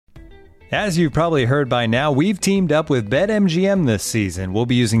As you've probably heard by now, we've teamed up with BetMGM this season. We'll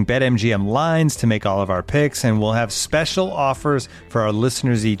be using BetMGM lines to make all of our picks, and we'll have special offers for our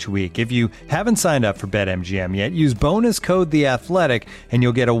listeners each week. If you haven't signed up for BetMGM yet, use bonus code The Athletic, and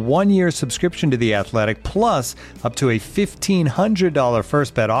you'll get a 1-year subscription to The Athletic, plus up to a $1,500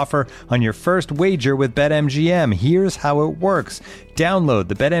 first bet offer on your first wager with BetMGM. Here's how it works. Download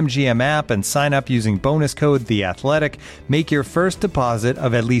the BetMGM app and sign up using bonus code The Athletic. Make your first deposit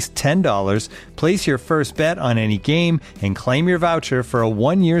of at least $10. Place your first bet on any game and claim your voucher for a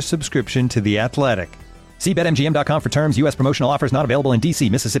 1-year subscription to The Athletic. See BetMGM.com for terms. U.S. promotional offers not available in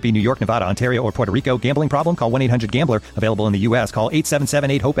D.C., Mississippi, New York, Nevada, Ontario, or Puerto Rico. Gambling problem? Call 1-800-GAMBLER. Available in the U.S. Call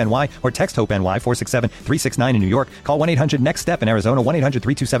 877-8-HOPE-NY or text HOPE-NY 467-369 in New York. Call 1-800-NEXT-STEP in Arizona.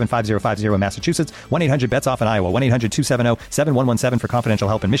 1-800-327-5050 in Massachusetts. 1-800-BETS-OFF in Iowa. 1-800-270-7117 for confidential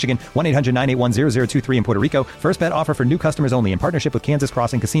help in Michigan. 1-800-981-0023 in Puerto Rico. First bet offer for new customers only in partnership with Kansas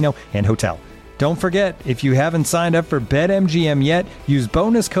Crossing Casino and Hotel. Don't forget, if you haven't signed up for BetMGM yet, use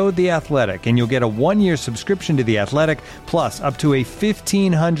bonus code The Athletic, and you'll get a 1-year subscription to The Athletic, plus up to a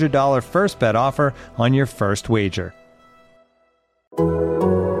 $1,500 first bet offer on your first wager.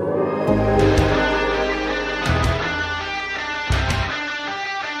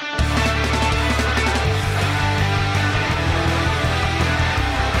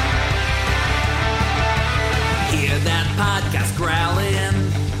 Hear that podcast growling.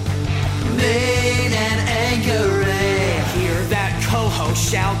 Main and anchoring. Hear that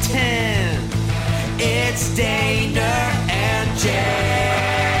co-host shouting. It's Daner and Jay.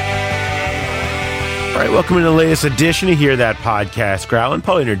 All right, welcome to the latest edition of Hear That Podcast. Growlin,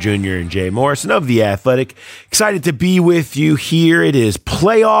 Paul Dehner Jr. and Jay Morrison of The Athletic. Excited to be with you here. It is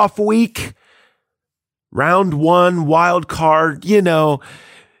playoff week. Round 1, wild card. You know,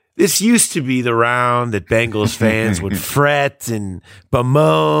 this used to be the round that Bengals fans would fret and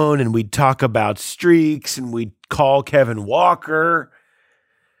bemoan, and we'd talk about streaks, and we'd call Kevin Walker.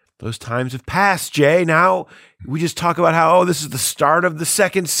 Those times have passed, Jay. Now we just talk about how, this is the start of the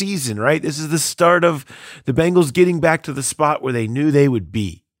second season, right? This is the start of the Bengals getting back to the spot where they knew they would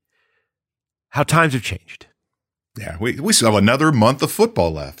be. How times have changed. Yeah, we still have another month of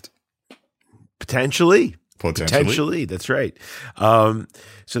football left. Potentially, that's right.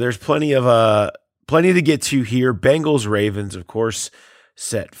 So there's plenty to get to here. Bengals Ravens, of course,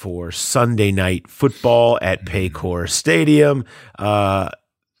 set for Sunday night football at Paycor Stadium.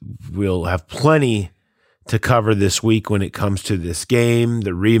 We'll have plenty to cover this week when it comes to this game,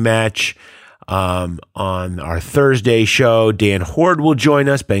 the rematch. On our Thursday show, Dan Hoard will join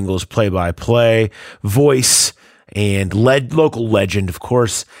us, Bengals play-by-play voice and local legend, of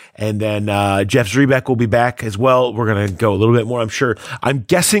course. And then Jeff Zrebiec will be back as well. We're going to go a little bit more, I'm sure. I'm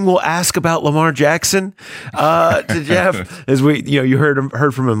guessing we'll ask about Lamar Jackson to Jeff, as you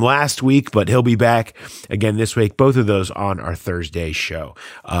heard from him last week, but he'll be back again this week. Both of those on our Thursday show.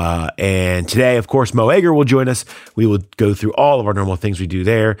 And today, of course, Mo Egger will join us. We will go through all of our normal things we do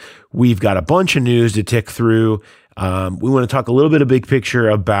there. We've got a bunch of news to tick through. We want to talk a little bit of big picture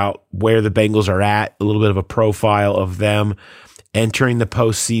about where the Bengals are at, a little bit of a profile of them entering the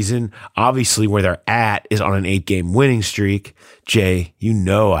postseason. Obviously, where they're at is on an 8-game winning streak. Jay,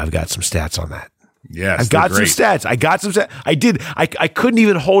 I've got some stats on that. Yes, I've got some stats. I couldn't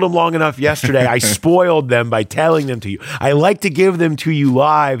even hold them long enough yesterday. I spoiled them by telling them to you. I like to give them to you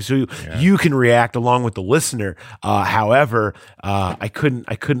live so you can react along with the listener. However, I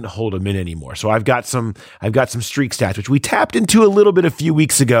couldn't hold them in anymore. So I've got some streak stats, which we tapped into a little bit a few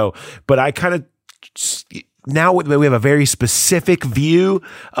weeks ago, but I kind of now we have a very specific view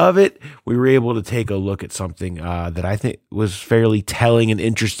of it. We were able to take a look at something that I think was fairly telling and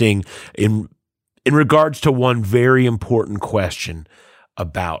interesting in regards to one very important question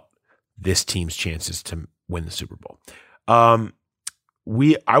about this team's chances to win the Super Bowl. I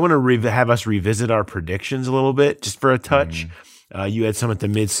want to have us revisit our predictions a little bit, just for a touch. You had some at the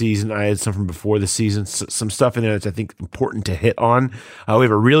midseason. I had some from before the season. Some stuff in there that's, I think, important to hit on. We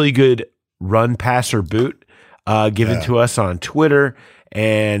have a really good run, pass, or boot given to us on Twitter,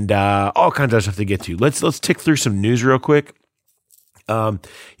 and all kinds of stuff to get to. Let's tick through some news real quick.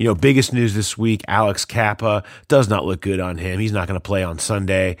 Biggest news this week, Alex Kappa does not look good on him. He's not going to play on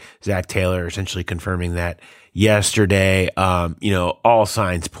Sunday. Zach Taylor essentially confirming that yesterday. All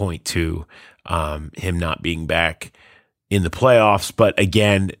signs point to him not being back in the playoffs. But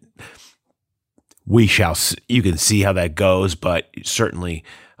again, you can see how that goes, but certainly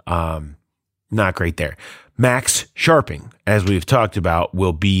not great there. Max Scharping, as we've talked about,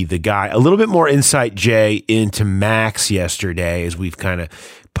 will be the guy. A little bit more insight, Jay, into Max yesterday as we've kind of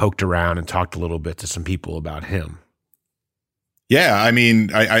poked around and talked a little bit to some people about him. Yeah, I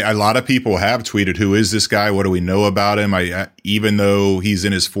mean, a lot of people have tweeted, "Who is this guy? What do we know about him?" Even though he's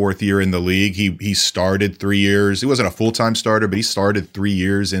in his 4th year in the league, he started 3 years. He wasn't a full-time starter, but he started 3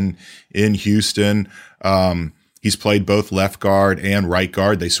 years in Houston. He's played both left guard and right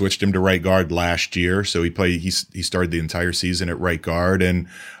guard. They switched him to right guard last year, so he started the entire season at right guard. And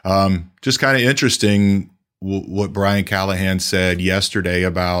just kind of interesting what Brian Callahan said yesterday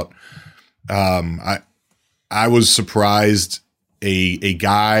about. I was surprised. A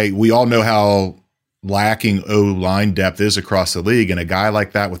guy, we all know how lacking O-line depth is across the league, and a guy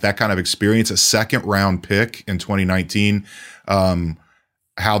like that with that kind of experience, a 2nd-round pick in 2019,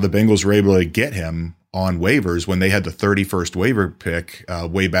 how the Bengals were able to get him on waivers when they had the 31st waiver pick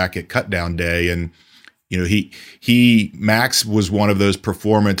way back at cutdown day. And Max was one of those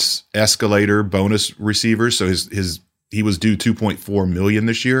performance escalator bonus receivers, so he was due $2.4 million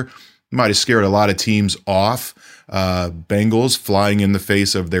this year. Might have scared a lot of teams off. Bengals, flying in the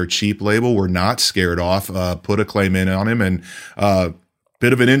face of their cheap label, were not scared off. Put a claim in on him, and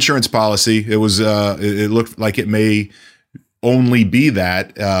bit of an insurance policy. It was. It looked like it may only be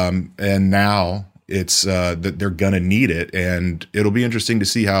that, and now it's that they're gonna need it, and it'll be interesting to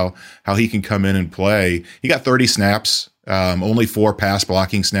see how he can come in and play. He got 30 snaps. Only 4 pass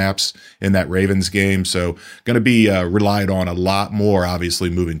blocking snaps in that Ravens game. So going to be relied on a lot more, obviously,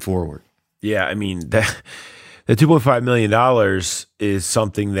 moving forward. Yeah, I mean, the $2.5 million is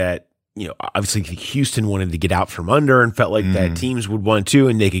something that, obviously Houston wanted to get out from under and felt like that teams would want to,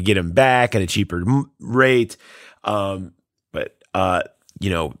 and they could get him back at a cheaper rate. But the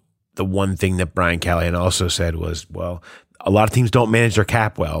one thing that Brian Callahan also said was, well, a lot of teams don't manage their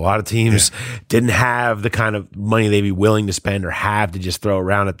cap well. A lot of teams didn't have the kind of money they'd be willing to spend or have to just throw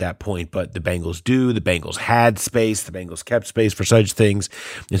around at that point. But the Bengals do. The Bengals had space. The Bengals kept space for such things.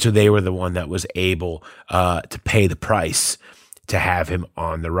 And so they were the one that was able to pay the price to have him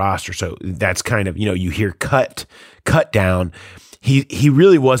on the roster. So that's kind of, you hear cut down. He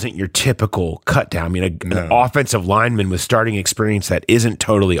really wasn't your typical cut down. I mean, an offensive lineman with starting experience that isn't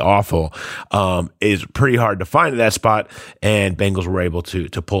totally awful is pretty hard to find at that spot, and Bengals were able to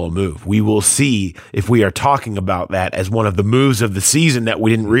pull a move. We will see if we are talking about that as one of the moves of the season that we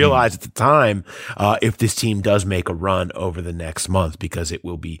didn't realize at the time, if this team does make a run over the next month, because it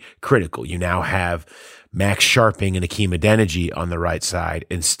will be critical. You now have Max Sharping and Akeem Adeniji on the right side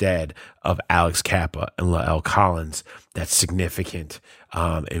instead of Alex Kappa and Lael Collins. That's significant.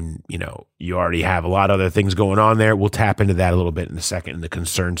 And, you already have a lot of other things going on there. We'll tap into that a little bit in a second in the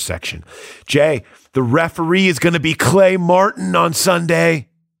concerns section. Jay, the referee is going to be Clay Martin on Sunday.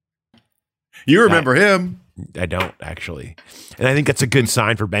 You remember him. I don't, actually. And I think that's a good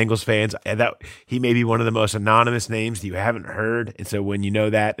sign for Bengals fans. That he may be one of the most anonymous names that you haven't heard. And so when you know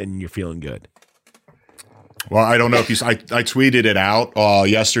that, then you're feeling good. Well, I don't know if I tweeted it out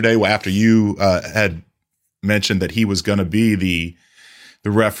yesterday after you had mentioned that he was going to be the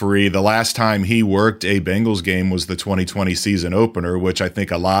referee. The last time he worked a Bengals game was the 2020 season opener, which I think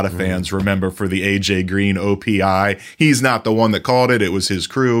a lot of fans remember for the AJ Green OPI. He's not the one that called it. It was his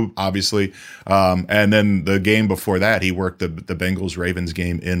crew, obviously. And then the game before that, he worked the Bengals-Ravens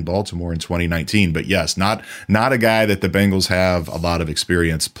game in Baltimore in 2019. But yes, not a guy that the Bengals have a lot of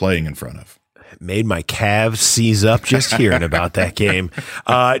experience playing in front of. Made my calves seize up just hearing about that game.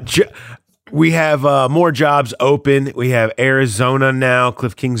 We have more jobs open. We have Arizona now,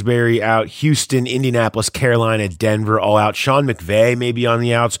 Cliff Kingsbury out, Houston, Indianapolis, Carolina, Denver, all out. Sean McVay may be on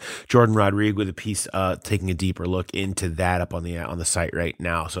the outs. Jordan Rodriguez with a piece taking a deeper look into that up on the site right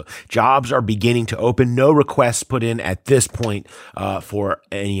now. So jobs are beginning to open. No requests put in at this point for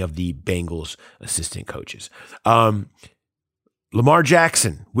any of the Bengals assistant coaches. Lamar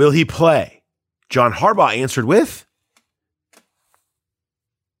Jackson, will he play? John Harbaugh answered with,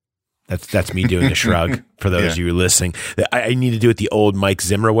 that's me doing a shrug for those of you listening. I need to do it the old Mike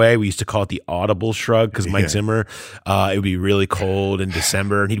Zimmer way. We used to call it the audible shrug because Mike Zimmer, it would be really cold in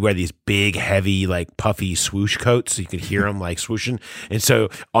December and he'd wear these big, heavy, like puffy swoosh coats so you could hear him like swooshing. And so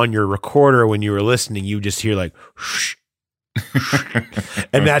on your recorder, when you were listening, you just hear like, whoosh.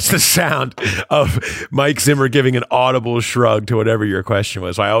 And that's the sound of Mike Zimmer giving an audible shrug to whatever your question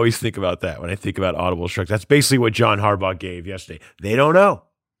was. So I always think about that when I think about audible shrugs. That's basically what John Harbaugh gave yesterday. They don't know.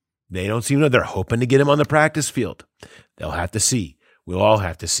 They don't seem to know. They're hoping to get him on the practice field. They'll have to see. We'll all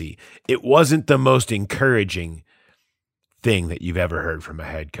have to see. It wasn't the most encouraging thing that you've ever heard from a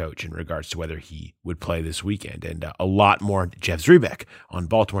head coach in regards to whether he would play this weekend. And a lot more. Jeff Zrebiec on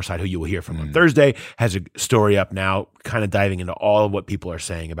Baltimore side, who you will hear from on Thursday, has a story up now kind of diving into all of what people are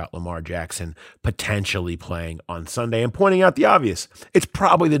saying about Lamar Jackson potentially playing on Sunday and pointing out the obvious. It's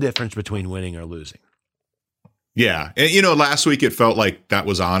probably the difference between winning or losing. Yeah. And, last week it felt like that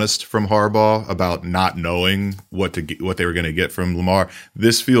was honest from Harbaugh about not knowing what they were going to get from Lamar.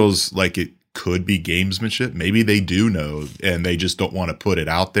 This feels like it could be gamesmanship. Maybe they do know and they just don't want to put it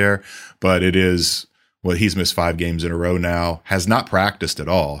out there. But it is, he's missed 5 games in a row now, has not practiced at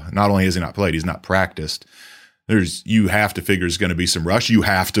all. Not only has he not played, he's not practiced. You have to figure there's going to be some rush. You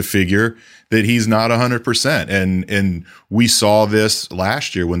have to figure that he's not 100%. And we saw this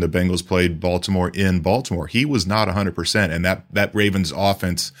last year when the Bengals played Baltimore in Baltimore. He was not 100%. And that Ravens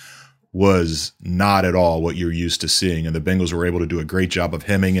offense was not at all what you're used to seeing. And the Bengals were able to do a great job of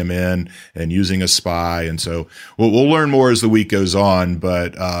hemming him in and using a spy. And so we'll learn more as the week goes on.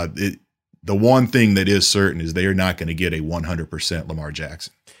 But the one thing that is certain is they are not going to get a 100% Lamar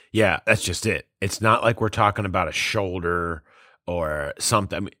Jackson. Yeah, that's just it. It's not like we're talking about a shoulder or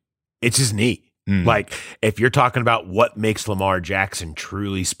something. I mean, it's his knee. Like, if you're talking about what makes Lamar Jackson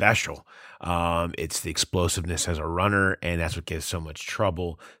truly special, it's the explosiveness as a runner, and that's what gives so much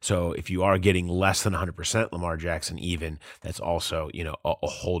trouble. So if you are getting less than 100% Lamar Jackson even, that's also, a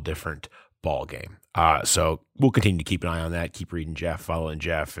whole different ball game. So we'll continue to keep an eye on that. Keep reading Jeff, following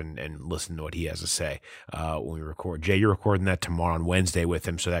Jeff, and listen to what he has to say when we record. Jay, you're recording that tomorrow on Wednesday with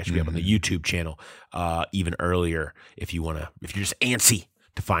him, so that should be up on the YouTube channel even earlier if you're just antsy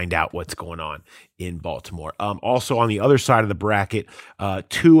to find out what's going on in Baltimore. Also on the other side of the bracket,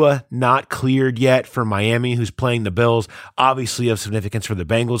 Tua not cleared yet for Miami, who's playing the Bills. Obviously of significance for the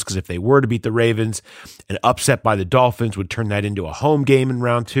Bengals, because if they were to beat the Ravens, an upset by the Dolphins would turn that into a home game in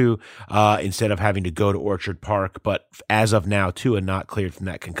round 2 instead of having to go to Orchard Park. But as of now, Tua not cleared from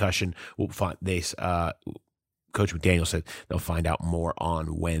that concussion. We'll find Coach McDaniel said they'll find out more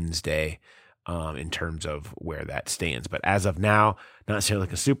on Wednesday in terms of where that stands. But as of now, not necessarily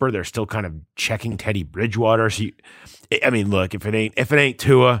like a super. They're still kind of checking Teddy Bridgewater. So look, if it ain't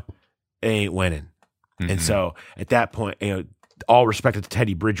Tua, it ain't winning. And so at that point, all respect to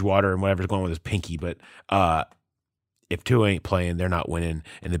Teddy Bridgewater and whatever's going on with his pinky, but if Tua ain't playing, they're not winning.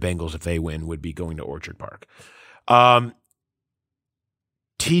 And the Bengals, if they win, would be going to Orchard Park. TJ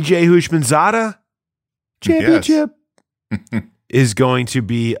Houshmandzadeh championship. Yes. Is going to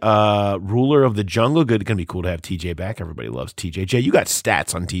be ruler of the jungle. Good, going to be cool to have TJ back. Everybody loves TJ. Jay, you got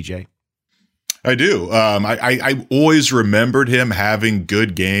stats on TJ. I do. I always remembered him having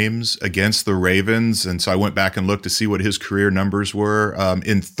good games against the Ravens, and so I went back and looked to see what his career numbers were.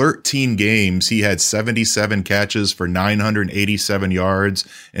 In 13 games, he had 77 catches for 987 yards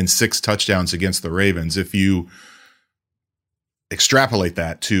and 6 touchdowns against the Ravens. If you extrapolate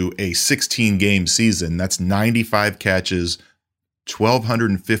that to a 16-game season, that's 95 catches,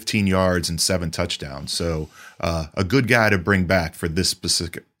 1,215 yards and 7 touchdowns. So a good guy to bring back for this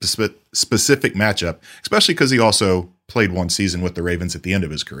specific matchup, especially because he also played one season with the Ravens at the end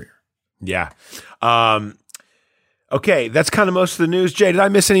of his career. Yeah. Okay, that's kind of most of the news. Jay, did I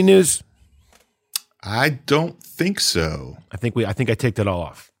miss any news? I don't think so. I think I take that all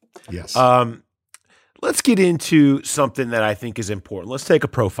off. Yes. Let's get into something that I think is important. Let's take a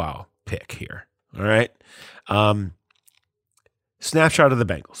profile pick here. All right. Snapshot of the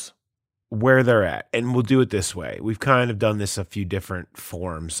Bengals, where they're at. And we'll do it this way. We've kind of done this a few different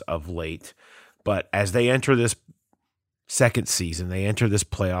forms of late, but as they enter this second season, they enter this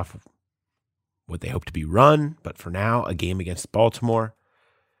playoff, what they hope to be run, but for now, a game against Baltimore.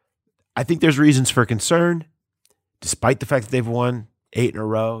 I think there's reasons for concern, despite the fact that they've won 8 in a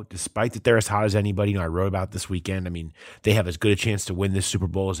row, despite that they're as hot as anybody. I wrote about this weekend. I mean, they have as good a chance to win this Super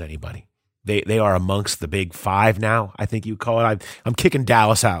Bowl as anybody. They are amongst the big 5 now, I think you call it. I'm kicking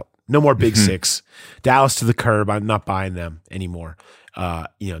Dallas out. No more big 6. Dallas to the curb. I'm not buying them anymore. I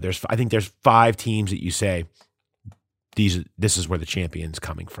think there's 5 teams that you say this is where the champion's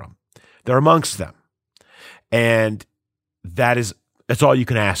coming from. They're amongst them. And that's all you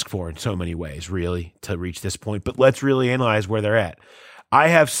can ask for in so many ways, really, to reach this point. But let's really analyze where they're at. I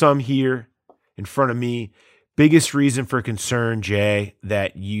have some here in front of me. Biggest reason for concern, Jay,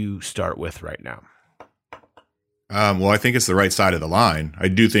 that you start with right now? Well, I think it's the right side of the line. I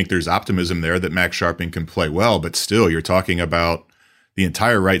do think there's optimism there that Max Scharping can play well, but still, you're talking about the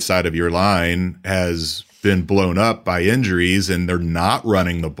entire right side of your line has been blown up by injuries, and they're not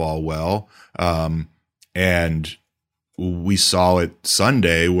running the ball well. And we saw it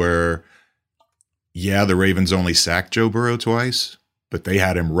Sunday where, the Ravens only sacked Joe Burrow twice, but they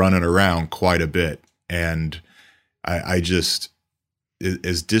had him running around quite a bit. And I just,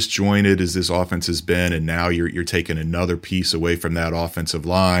 as disjointed as this offense has been, and now you're taking another piece away from that offensive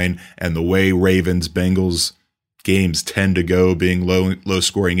line, and the way Ravens-Bengals games tend to go, being low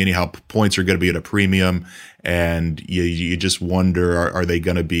scoring anyhow, points are going to be at a premium, and you just wonder, are they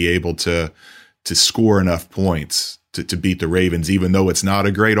going to be able to to score enough points to beat the Ravens, even though it's not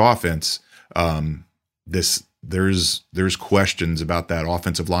a great offense. There's questions about that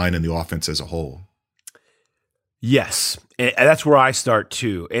offensive line and the offense as a whole. Yes, and that's where I start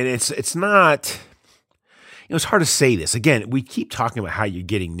too. And it's not, it's hard to say this. Again, we keep talking about how you're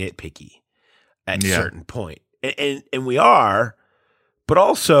getting nitpicky at a certain point. And we are, but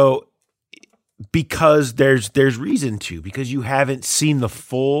also because there's reason to, because you haven't seen the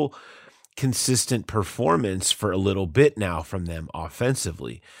full consistent performance for a little bit now from them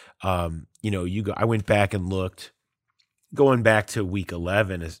offensively. I went back and looked, going back to week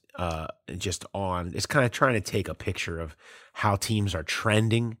 11 is it's kind of trying to take a picture of how teams are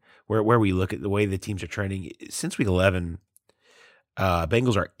trending, where we look at the way the teams are trending. Since week 11,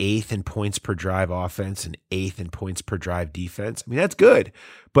 Bengals are 8th in points per drive offense and 8th in points per drive defense. I mean, that's good.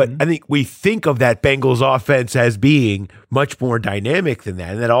 But I think we think of that Bengals offense as being much more dynamic than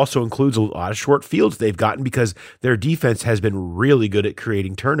that. And that also includes a lot of short fields they've gotten because their defense has been really good at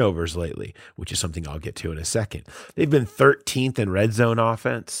creating turnovers lately, which is something I'll get to in a second. They've been 13th in red zone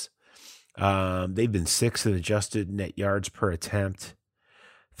offense. They've been 6th in adjusted net yards per attempt,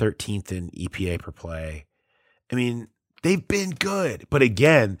 13th in EPA per play. I mean, they've been good. But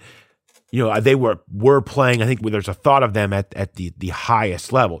again, they were playing, I think there's a thought of them at the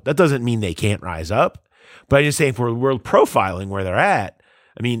highest level. That doesn't mean they can't rise up. But I'm just saying, if we're profiling where they're at,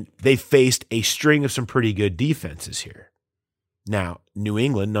 I mean, they faced a string of some pretty good defenses here. Now, New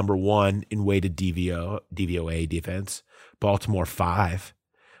England, number 1 in weighted DVOA defense. Baltimore 5,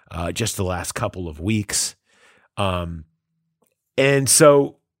 just the last couple of weeks. And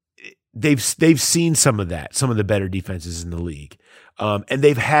so they've seen some of that, some of the better defenses in the league. And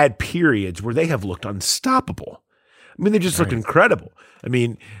they've had periods where they have looked unstoppable. I mean, they just looked incredible. I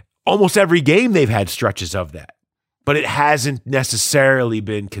mean, almost every game they've had stretches of that, but it hasn't necessarily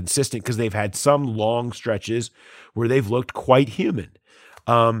been consistent because they've had some long stretches where they've looked quite human.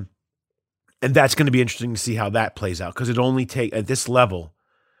 And that's going to be interesting to see how that plays out because it only takes, at this level,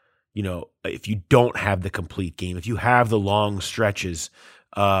 if you don't have the complete game, if you have the long stretches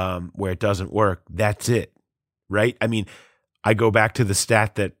where it doesn't work, that's it, right? I mean, I go back to the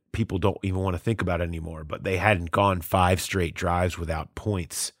stat that people don't even want to think about anymore, but they hadn't gone 5 straight drives without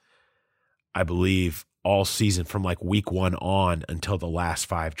points, I believe, all season from like week 1 on until the last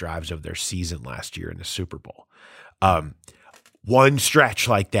 5 drives of their season last year in the Super Bowl. One stretch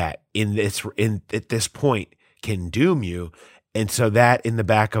like that at this point can doom you. And so that in the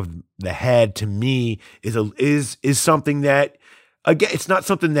back of the head to me is something that, again, it's not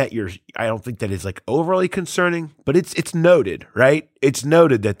something that I don't think that is like overly concerning, but it's noted, right? It's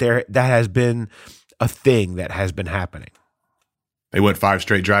noted that that has been a thing that has been happening. They went 5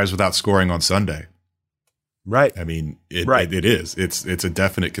 straight drives without scoring on Sunday. Right. I mean, it is. It's a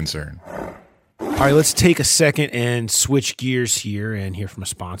definite concern. All right, let's take a second and switch gears here and hear from a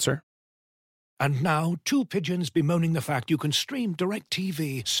sponsor. And now, 2 pigeons bemoaning the fact you can stream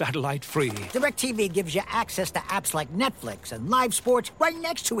DirecTV satellite-free. DirecTV gives you access to apps like Netflix and live sports right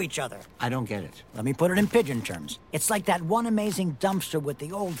next to each other. I don't get it. Let me put it in pigeon terms. It's like that one amazing dumpster with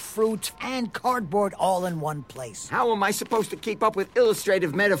the old fruits and cardboard all in one place. How am I supposed to keep up with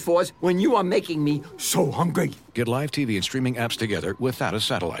illustrative metaphors when you are making me so hungry? Get live TV and streaming apps together without a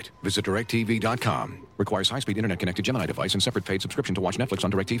satellite. Visit DirecTV.com. Requires high-speed internet-connected Gemini device and separate paid subscription to watch Netflix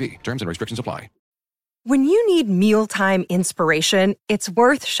on DirecTV. Terms and restrictions apply. When you need mealtime inspiration, it's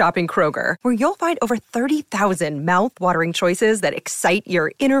worth shopping Kroger, where you'll find over 30,000 mouth-watering choices that excite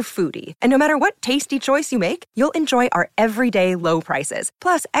your inner foodie. And no matter what tasty choice you make, you'll enjoy our everyday low prices,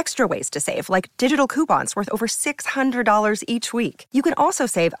 plus extra ways to save, like digital coupons worth over $600 each week. You can also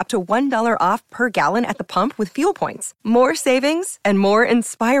save up to $1 off per gallon at the pump with fuel points. More savings and more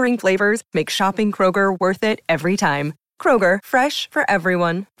inspiring flavors make shopping Kroger worth it every time. Kroger, fresh for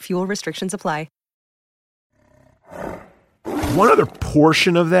everyone. Fuel restrictions apply. One other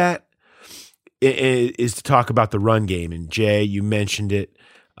portion of that is to talk about the run game. And Jay, you mentioned it.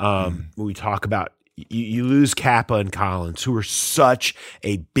 When we talk about, you lose Kappa and Collins, who are such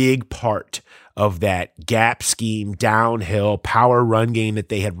a big part of that gap scheme, downhill power run game that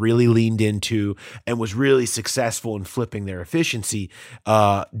they had really leaned into and was really successful in flipping their efficiency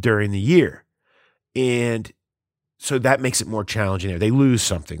during the year. And so that makes it more challenging there. They lose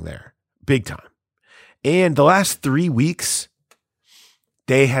something there big time. And the last 3 weeks,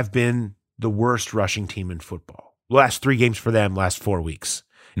 they have been the worst rushing team in football. The last 3 games for them, last 4 weeks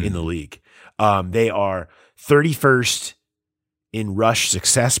in the league. They are 31st in rush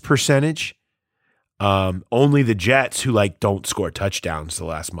success percentage. Only the Jets, who don't score touchdowns the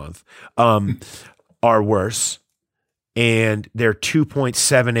last month, are worse. and their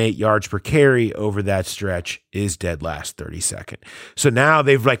 2.78 yards per carry over that stretch is dead last 32nd. So now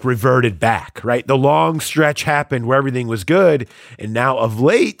they've like reverted back, right? The long stretch happened where everything was good, and now of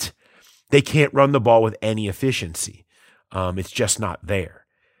late, they can't run the ball with any efficiency. It's just not there.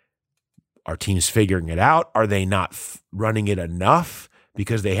 Are teams figuring it out? Are they not running it enough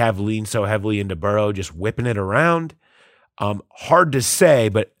because they have leaned so heavily into Burrow, just whipping it around? Hard to say,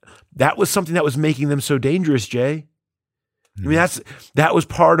 but that was something that was making them so dangerous, Jay. I mean, that was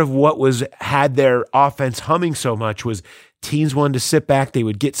part of what had their offense humming so much was teams wanted to sit back. They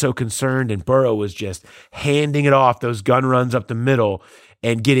would get so concerned, and Burrow was just handing it off, those gun runs up the middle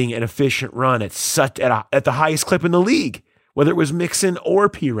and getting an efficient run at the highest clip in the league, whether it was Mixon or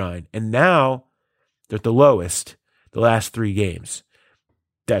Pirine. And now they're at the lowest the last 3 games.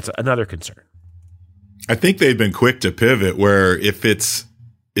 That's another concern. I think they've been quick to pivot where if they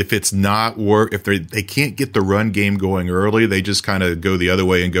can't get the run game going early, they just kind of go the other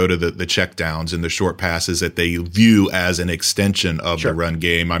way and go to the check downs and the short passes that they view as an extension of the run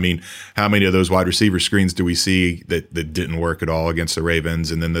game. I mean, how many of those wide receiver screens do we see that didn't work at all against the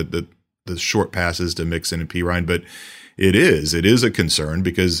Ravens? And then the short passes to Mixon and Pirine. But it is a concern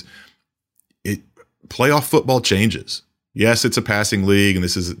because playoff football changes. Yes, it's a passing league, and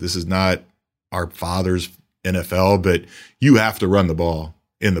this is not our father's NFL, but you have to run the ball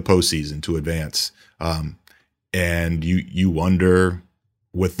in the postseason to advance. And you wonder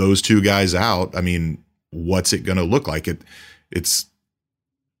with those 2 guys out, I mean, what's it going to look like? It's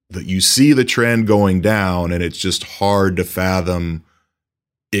that you see the trend going down, and it's just hard to fathom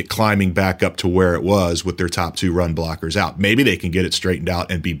it climbing back up to where it was with their top 2 run blockers out. Maybe they can get it straightened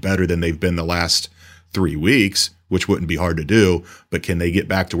out and be better than they've been the last 3 weeks, which wouldn't be hard to do, but can they get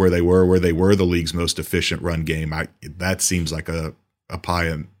back to where they were the league's most efficient run game? That seems like a pie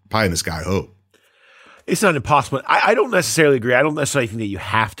in the sky hope. It's not impossible. I don't necessarily agree. I don't necessarily think that you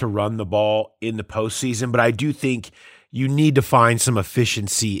have to run the ball in the postseason, but I do think you need to find some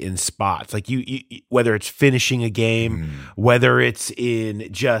efficiency in spots. Like you whether it's finishing a game, whether it's in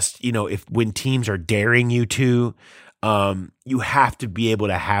just, when teams are daring you to, you have to be able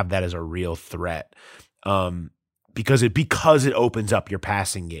to have that as a real threat. Because it opens up your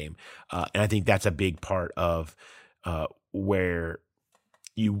passing game. And I think that's a big part of where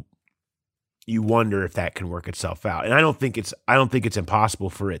you wonder if that can work itself out. And I don't think it's impossible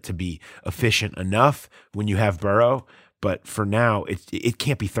for it to be efficient enough when you have Burrow, but for now it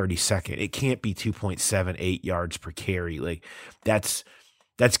can't be 32nd. It can't be 2.78 yards per carry. Like that's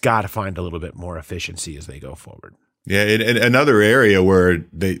got to find a little bit more efficiency as they go forward. Yeah, and another area where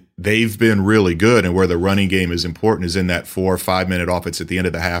they've been really good and where the running game is important is in that 4 or 5 minute offense at the end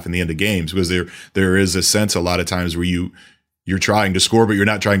of the half and the end of games, because there is a sense a lot of times where you're trying to score, but you're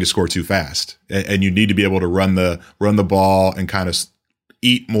not trying to score too fast, and you need to be able to run the ball and kind of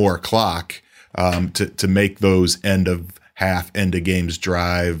eat more clock to make those end of half, end of games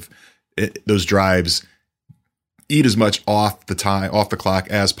those drives eat as much off the clock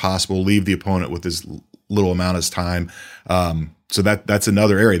as possible, leave the opponent with as little amount of time. So that's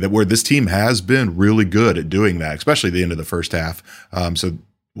another area where this team has been really good at doing that, especially at the end of the first half. So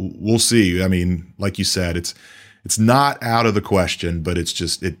we'll see. I mean, like you said, it's not out of the question, but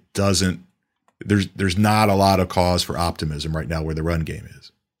there's not a lot of cause for optimism right now where the run game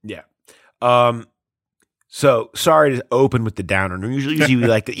is. Yeah. So sorry to open with the downer. Usually we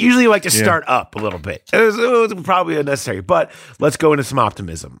like to start up a little bit. It was probably unnecessary, but let's go into some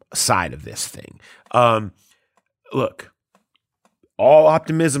optimism side of this thing. Look, all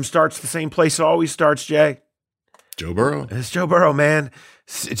optimism starts the same place it always starts, Jay. Joe Burrow. It's Joe Burrow, man.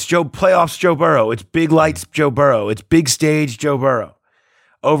 It's playoffs Joe Burrow. It's big lights Joe Burrow. It's big stage Joe Burrow.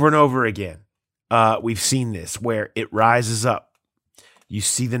 Over and over again. We've seen this where it rises up. You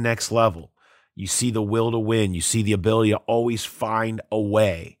see the next level. You see the will to win. You see the ability to always find a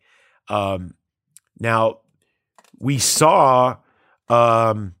way. Now, we saw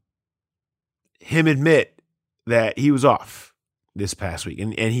him admit that he was off this past week,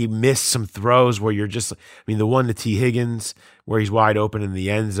 and he missed some throws where the one to T. Higgins where he's wide open in the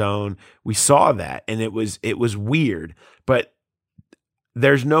end zone. We saw that, and it was weird, but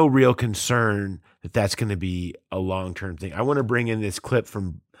there's no real concern that that's going to be a long-term thing. I want to bring in this clip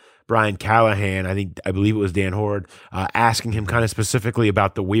from Brian Callahan, I believe it was Dan Horde, asking him kind of specifically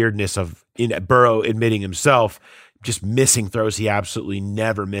about the weirdness of Burrow admitting himself just missing throws he absolutely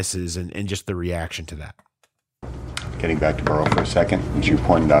never misses, and just the reaction to that. Getting back to Burrow for a second, as you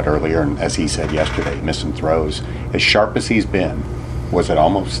pointed out earlier, and as he said yesterday, missing throws. As sharp as he's been, was it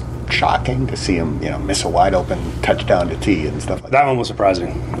almost shocking to see him, miss a wide open touchdown to T and stuff like that? That one was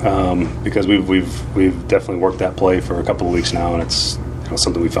surprising because we've definitely worked that play for a couple of weeks now, and it's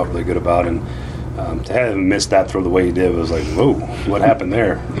something we felt really good about. And to have him miss that throw the way he did was like, whoa, what happened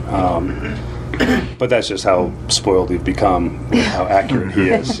there? But that's just how spoiled we've become with how accurate he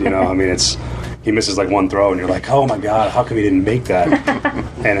is. He misses like one throw, and you're like, oh my God, how come he didn't make that?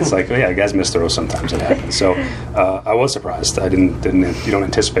 And it's like, oh yeah, guys miss throws sometimes. It happens. So I was surprised. You don't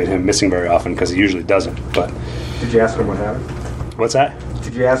anticipate him missing very often because he usually doesn't. But did you ask him what happened? What's that?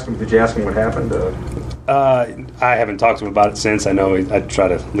 Did you ask him what happened? I haven't talked to him about it since. I know I try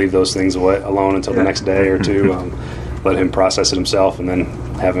to leave those things alone until the next day or two. Let him process it himself, and then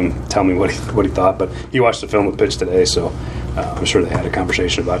have him tell me what he thought. But he watched the film and pitched today, so I'm sure they had a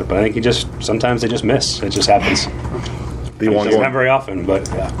conversation about it. But I think sometimes they just miss. It just happens. Not very often, but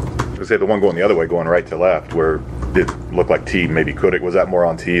yeah. I was going to say the one going the other way, going right to left, where it looked like T maybe could have. Was that more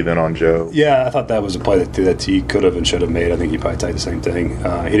on T than on Joe? Yeah, I thought that was a play that T could have and should have made. I think he probably typed the same thing.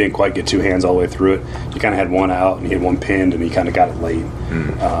 He didn't quite get two hands all the way through it. He kind of had one out, and he had one pinned, and he kind of got it late.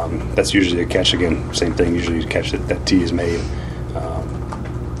 That's usually a catch. Again, same thing. Usually a catch that T is made.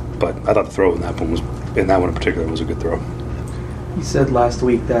 But I thought the throw in that one in particular was a good throw. You said last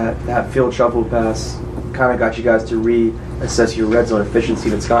week that field shovel pass kind of got you guys to reassess your red zone efficiency,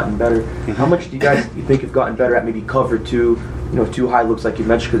 and it's gotten better. How much do you think you've gotten better at maybe cover two, two high looks like you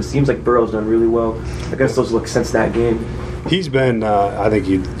mentioned? Because it seems like Burrow's done really well against those looks since that game. He's been, I think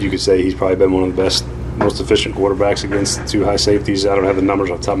you could say he's probably been one of the best, most efficient quarterbacks against two high safeties. I don't have the numbers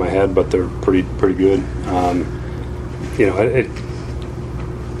off the top of my head, but they're pretty good.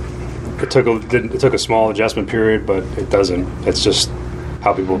 It took a small adjustment period, but it doesn't. It's just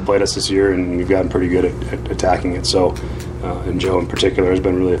how people have played us this year, and we've gotten pretty good at attacking it. So, and Joe in particular has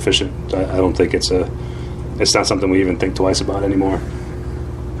been really efficient. I don't think it's not something we even think twice about anymore.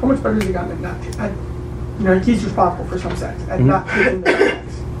 How much better has he gotten at he's responsible for some sacks and not taking the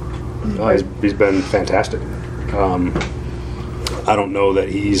sacks? He's been fantastic. I don't know that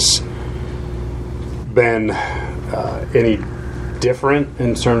he's been any different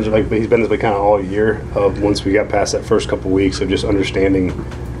in terms of he's been this way kind of all year. Once we got past that first couple weeks of just understanding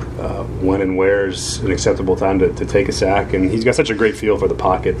when and where is an acceptable time to take a sack, and he's got such a great feel for the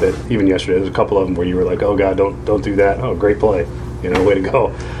pocket that even yesterday there's a couple of them where you were like, oh God, don't do that. Oh, great play, way to go,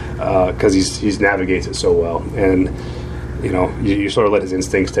 because he's navigates it so well. And you sort of let his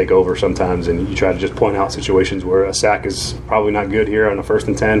instincts take over sometimes, and you try to just point out situations where a sack is probably not good here on a 1st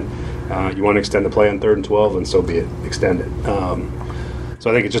and 10. You want to extend the play on 3rd and 12, and so be it, extend it. So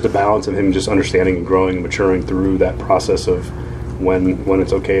I think it's just a balance of him just understanding and growing and maturing through that process of when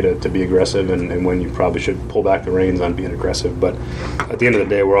it's okay to be aggressive and when you probably should pull back the reins on being aggressive. But at the end of the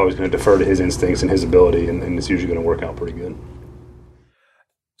day, we're always going to defer to his instincts and his ability, and it's usually going to work out pretty good.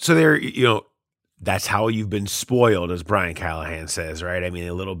 So that's how you've been spoiled, as Brian Callahan says, right? I mean,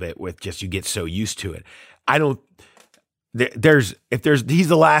 a little bit with just you get so used to it. He's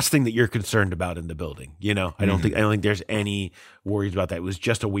the last thing that you're concerned about in the building. I don't think there's any worries about that. It was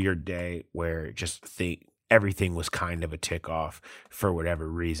just a weird day where everything was kind of a tick off for whatever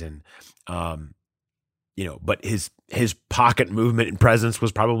reason. But his pocket movement and presence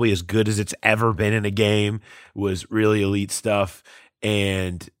was probably as good as it's ever been in a game. Was really elite stuff,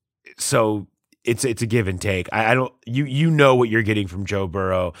 and so it's a give and take. You know what you're getting from Joe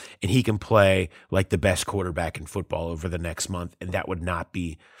Burrow, and he can play like the best quarterback in football over the next month, and that would not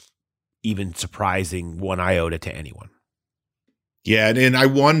be even surprising one iota to anyone. Yeah, and I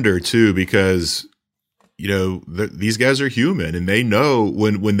wonder too, because these guys are human, and they know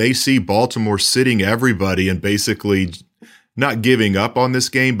when they see Baltimore sitting everybody and basically not giving up on this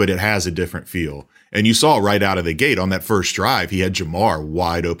game, but it has a different feel. And you saw right out of the gate on that first drive, he had Jamar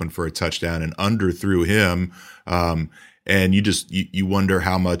wide open for a touchdown and underthrew him. And you wonder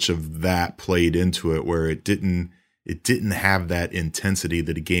how much of that played into it, where it didn't have that intensity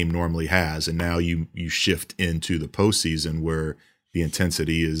that a game normally has. And now you shift into the postseason where the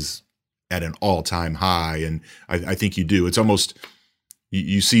intensity is at an all-time high. And I think you do. It's almost –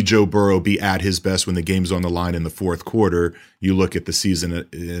 you see Joe Burrow be at his best when the game's on the line in the fourth quarter. You look at the season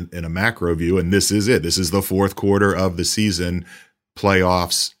in a macro view, and this is it. This is the fourth quarter of the season,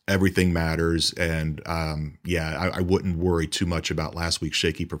 playoffs, everything matters. And I wouldn't worry too much about last week's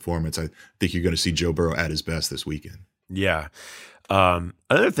shaky performance. I think you're going to see Joe Burrow at his best this weekend. Yeah.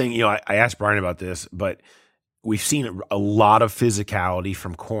 Another thing, I asked Brian about this, but we've seen a lot of physicality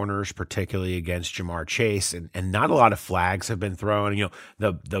from corners, particularly against Jamar Chase, and not a lot of flags have been thrown.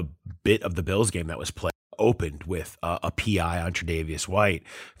 The bit of the Bills game that was played opened with a PI on Tre'Davious White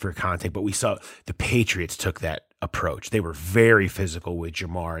for contact, but we saw the Patriots took that approach. They were very physical with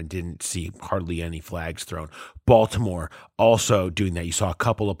Ja'Marr and didn't see hardly any flags thrown. Baltimore also doing that. You saw a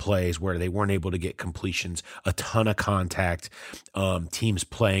couple of plays where they weren't able to get completions, a ton of contact. Teams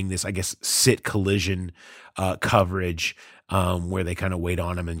playing this, I guess, sit collision coverage where they kind of wait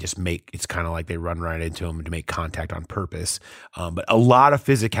on them and just it's kind of like they run right into them to make contact on purpose. But a lot of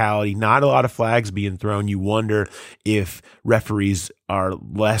physicality, not a lot of flags being thrown. You wonder if referees are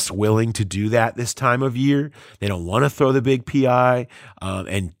less willing to do that this time of year. They don't want to throw the big PI,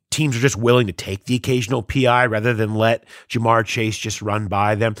 and teams are just willing to take the occasional PI rather than let Ja'Marr Chase just run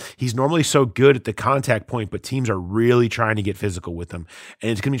by them. He's normally so good at the contact point, but teams are really trying to get physical with him.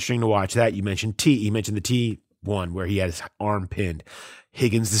 And it's going to be interesting to watch that. You mentioned the T1 where he had his arm pinned.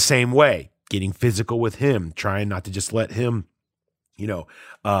 Higgins the same way, getting physical with him, trying not to just let him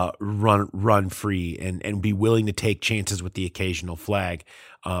run free and be willing to take chances with the occasional flag.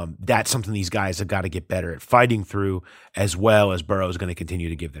 That's something these guys have got to get better at fighting through, as well as Burrow is going to continue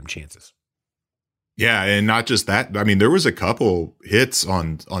to give them chances. Yeah, and not just that. I mean, there was a couple hits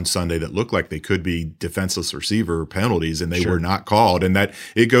on Sunday that looked like they could be defenseless receiver penalties, and they were not called. And that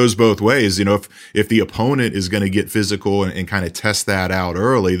it goes both ways. If the opponent is going to get physical and kind of test that out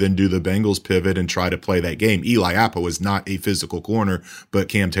early, then do the Bengals pivot and try to play that game. Eli Apple is not a physical corner, but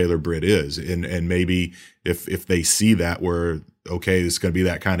Cam Taylor-Britt is. And maybe if they see that where, okay, it's going to be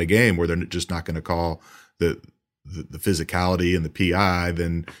that kind of game where they're just not going to call the physicality and the PI,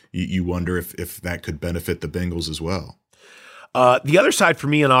 then you wonder if that could benefit the Bengals as well. The other side for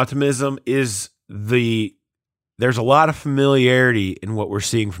me on optimism is there's a lot of familiarity in what we're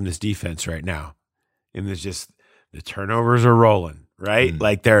seeing from this defense right now. And there's just the turnovers are rolling, right?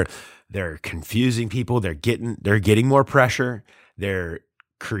 Like they're confusing people. They're getting more pressure. They're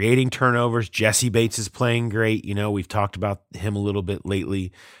creating turnovers. Jesse Bates is playing great. We've talked about him a little bit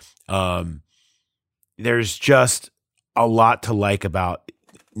lately. There's just a lot to like about.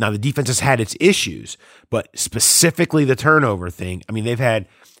 Now, the defense has had its issues, but specifically the turnover thing. I mean, they've had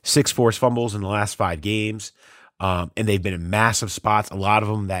 6 forced fumbles in the last 5 games, and they've been in massive spots. A lot of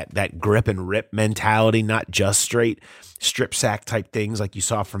them that grip and rip mentality, not just straight strip sack type things like you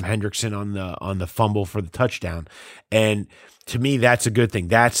saw from Hendrickson on the fumble for the touchdown. And to me, that's a good thing.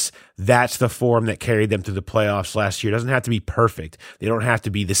 That's the form that carried them to the playoffs last year. It doesn't have to be perfect. They don't have to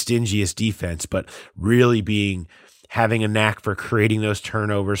be the stingiest defense, but really having a knack for creating those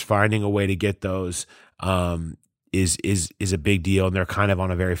turnovers, finding a way to get those is a big deal. And they're kind of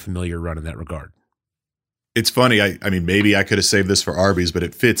on a very familiar run in that regard. It's funny. I mean, maybe I could have saved this for Arby's, but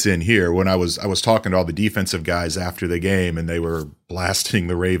it fits in here. When I was talking to all the defensive guys after the game and they were blasting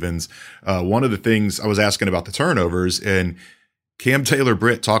the Ravens, one of the things I was asking about the turnovers, and Cam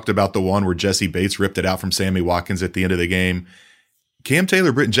Taylor-Britt talked about the one where Jesse Bates ripped it out from Sammy Watkins at the end of the game. Cam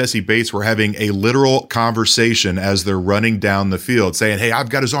Taylor-Britt and Jesse Bates were having a literal conversation as they're running down the field saying, hey,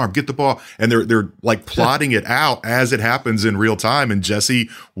 I've got his arm, get the ball. And they're like plotting it out as it happens in real time. And Jesse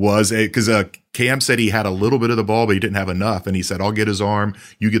because Cam said he had a little bit of the ball, but he didn't have enough. And he said, I'll get his arm,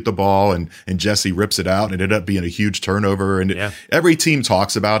 you get the ball. And Jesse rips it out and it ended up being a huge turnover. And every team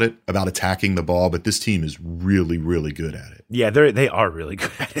talks about attacking the ball, but this team is really, really good at it. Yeah, they are really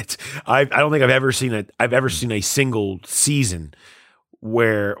good at it. I don't think I've ever seen a single season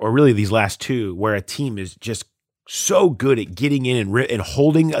or really these last 2, where a team is just so good at getting in and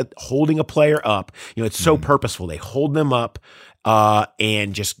holding a player up. It's so purposeful. They hold them up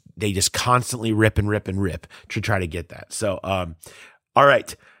and they just constantly rip to try to get that. So, all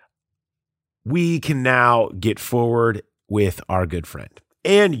right, we can now get forward with our good friend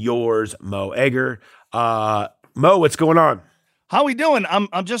and yours, Mo Egger. Mo, what's going on? How we doing?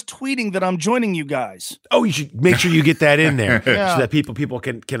 I'm just tweeting that I'm joining you guys. Oh, you should make sure you get that in there so that people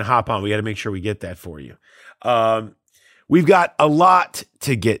can hop on. We got to make sure we get that for you. We've got a lot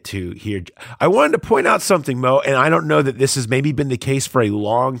to get to here. I wanted to point out something, Mo, and I don't know that this has maybe been the case for a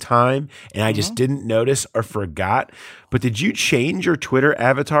long time, and I just didn't notice or forgot. But did you change your Twitter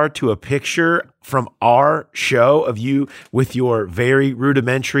avatar to a picture from our show of you with your very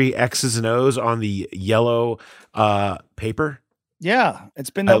rudimentary X's and O's on the yellow paper? Yeah,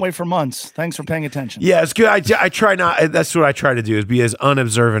 it's been that way for months. Thanks for paying attention. Yeah, it's good. I try not. That's what I try to do, is be as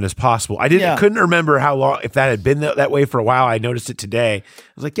unobservant as possible. I couldn't remember how long, if that had been that way for a while. I noticed it today. I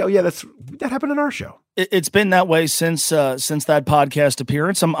was like, that happened on our show. It's been that way since that podcast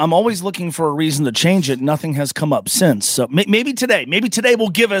appearance. I'm always looking for a reason to change it. Nothing has come up since. So maybe today will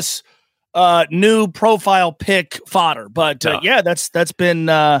give us new profile pic fodder. But that's been.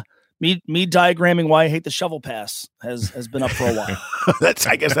 Me diagramming why I hate the shovel pass has been up for a while.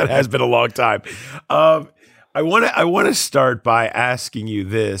 I guess that has been a long time. I want to start by asking you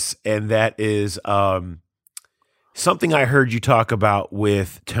this, and that is, something I heard you talk about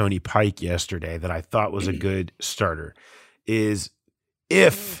with Tony Pike yesterday that I thought was a good starter is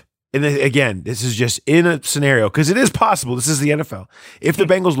if, and then again, this is just in a scenario, because it is possible, this is the NFL. If the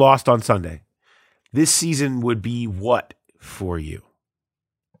Bengals lost on Sunday, this season would be what for you?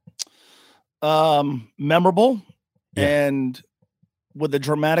 Memorable and with a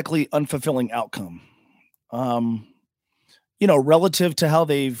dramatically unfulfilling outcome. Relative to how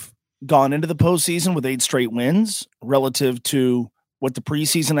they've gone into the postseason with 8 straight wins, relative to what the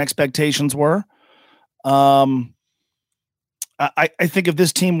preseason expectations were. I think if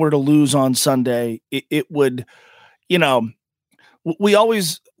this team were to lose on Sunday, it would, we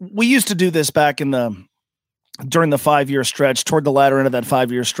used to do this back during the 5-year stretch, toward the latter end of that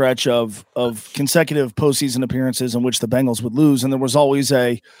 5-year stretch of consecutive postseason appearances in which the Bengals would lose. And there was always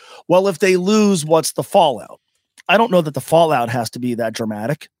if they lose, what's the fallout? I don't know that the fallout has to be that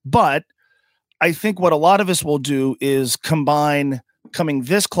dramatic, but I think what a lot of us will do is combine coming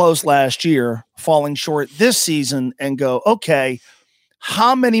this close last year, falling short this season, and go, okay,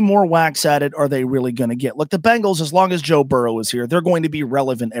 how many more whacks at it are they really going to get? Look, the Bengals, as long as Joe Burrow is here, they're going to be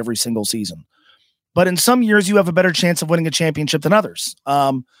relevant every single season. But in some years, you have a better chance of winning a championship than others.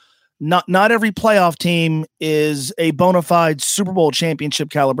 Not every playoff team is a bona fide Super Bowl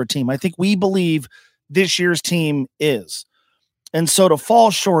championship caliber team. I think we believe this year's team is. And so to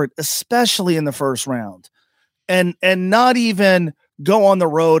fall short, especially in the first round, and not even go on the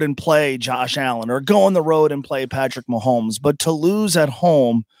road and play Josh Allen or go on the road and play Patrick Mahomes, but to lose at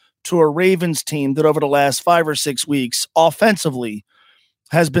home to a Ravens team that over the last 5 or 6 weeks offensively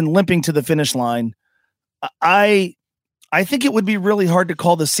has been limping to the finish line, I think it would be really hard to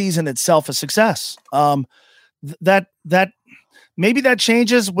call the season itself a success. That maybe that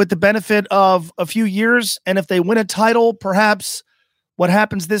changes with the benefit of a few years. And if they win a title, perhaps what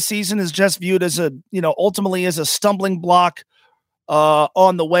happens this season is just viewed as ultimately as a stumbling block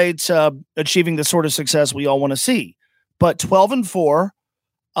on the way to achieving the sort of success we all want to see. But 12-4,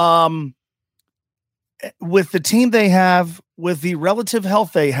 with the team they have, with the relative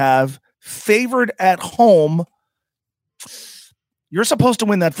health they have, favored at home, you're supposed to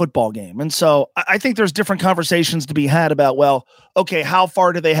win that football game. And so I think there's different conversations to be had about, how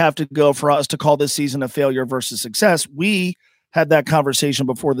far do they have to go for us to call this season a failure versus success? We had that conversation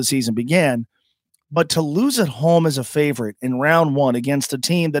before the season began, but to lose at home as a favorite in round 1 against a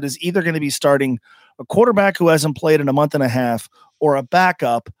team that is either going to be starting a quarterback who hasn't played in a month and a half or a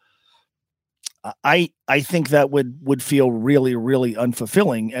backup, I think that would feel really, really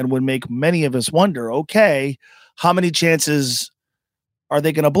unfulfilling and would make many of us wonder, okay, how many chances are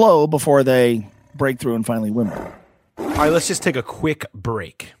they going to blow before they break through and finally win one? All right, let's just take a quick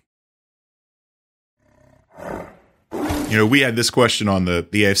break. We had this question on the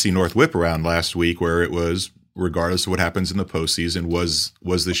AFC North whip around last week where it was, regardless of what happens in the postseason, was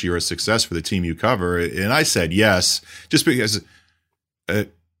this year a success for the team you cover? And I said yes, just because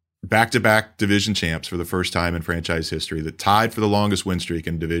back-to-back division champs for the first time in franchise history, that tied for the longest win streak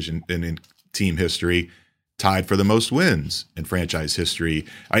in division and in team history, tied for the most wins in franchise history.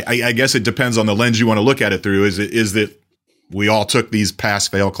 I guess it depends on the lens you want to look at it through. Is that we all took these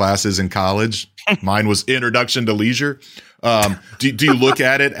pass-fail classes in college? Mine was Introduction to Leisure. Do you look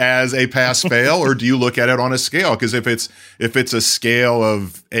at it as a pass-fail, or do you look at it on a scale? Because if it's a scale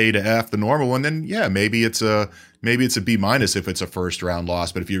of A to F, the normal one, then yeah, maybe it's a B- if it's a first-round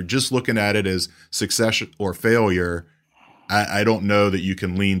loss. But if you're just looking at it as success or failure, I don't know that you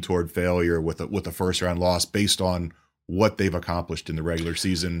can lean toward failure with a first-round loss based on what they've accomplished in the regular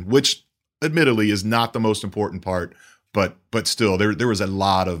season, which admittedly is not the most important part. But still, there was a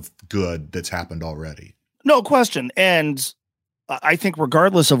lot of good that's happened already. No question. And I think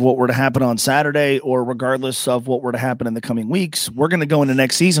regardless of what were to happen on Saturday or regardless of what were to happen in the coming weeks, we're going to go into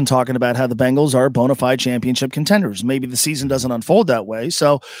next season talking about how the Bengals are bona fide championship contenders. Maybe the season doesn't unfold that way.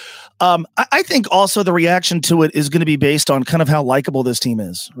 So I think also the reaction to it is going to be based on kind of how likable this team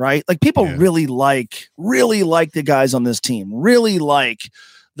is, right? Like people really like the guys on this team, really like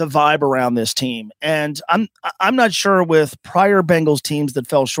the vibe around this team. And I'm not sure with prior Bengals teams that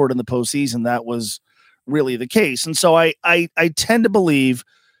fell short in the postseason that was really the case. And so I tend to believe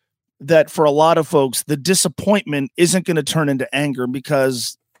that for a lot of folks, the disappointment isn't going to turn into anger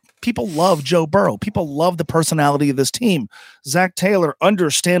because people love Joe Burrow. People love the personality of this team. Zach Taylor,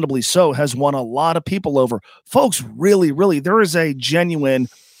 understandably so, has won a lot of people over. Folks, really, there is a genuine,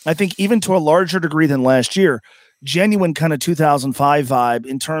 I think even to a larger degree than last year, genuine kind of 2005 vibe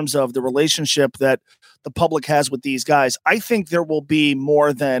in terms of the relationship that the public has with these guys. I think there will be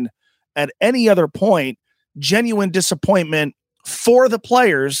more than at any other point, genuine disappointment for the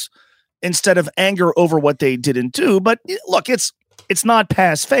players instead of anger over what they didn't do. But look, it's not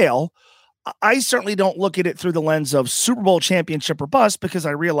pass fail. I certainly don't look at it through the lens of Super Bowl championship or bust, because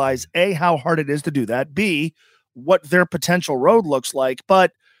I realize A, how hard it is to do that, B, what their potential road looks like.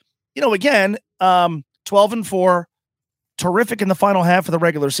 But, again, 12-4, terrific in the final half of the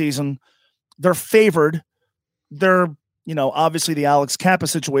regular season. They're favored. They're, obviously the Alex Kappa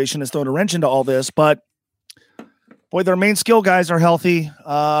situation has thrown a wrench into all this, but boy, their main skill guys are healthy.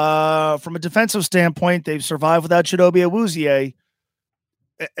 From a defensive standpoint, they've survived without Chidobe Awuzie.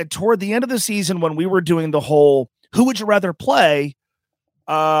 Toward the end of the season, when we were doing the whole who would you rather play,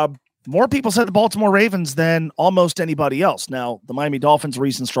 more people said the Baltimore Ravens than almost anybody else. Now, the Miami Dolphins'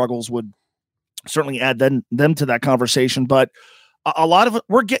 recent struggles would certainly add them to that conversation, but a lot of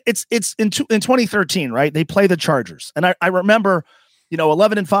it, it's in 2013, right? They play the Chargers, and I remember,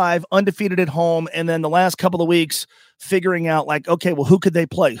 11-5, undefeated at home, and then the last couple of weeks figuring out like, okay, well, who could they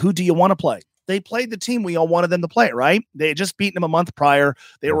play? Who do you want to play? They played the team we all wanted them to play, right? They had just beaten them a month prior.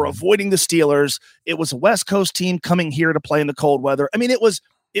 They were avoiding the Steelers. It was a West Coast team coming here to play in the cold weather. I mean,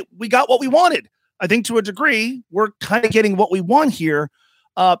 we got what we wanted. I think to a degree, we're kind of getting what we want here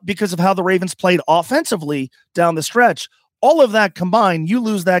because of how the Ravens played offensively down the stretch. All of that combined, you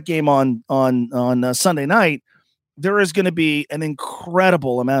lose that game on Sunday night, there is going to be an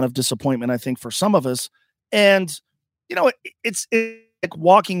incredible amount of disappointment, I think, for some of us. And, it's like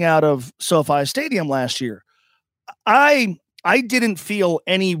walking out of SoFi Stadium last year. I didn't feel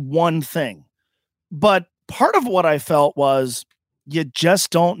any one thing, but part of what I felt was you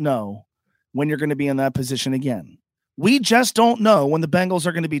just don't know when you're going to be in that position again. We just don't know when the Bengals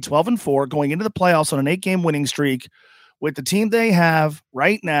are going to be 12-4 going into the playoffs on an 8-game winning streak with the team they have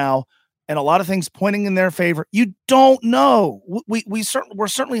right now and a lot of things pointing in their favor. You don't know. We're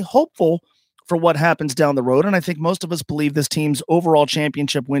certainly hopeful for what happens down the road. And I think most of us believe this team's overall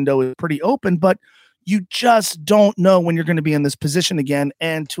championship window is pretty open, but you just don't know when you're going to be in this position again.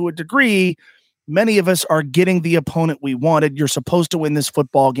 And to a degree, many of us are getting the opponent we wanted. You're supposed to win this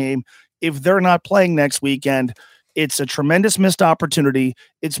football game. If they're not playing next weekend, it's a tremendous missed opportunity.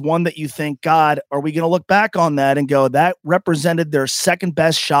 It's one that you think, God, are we going to look back on that and go, that represented their second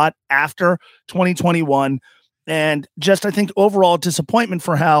best shot after 2021? And just, I think, overall disappointment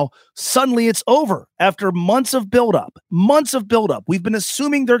for how suddenly it's over after months of buildup. We've been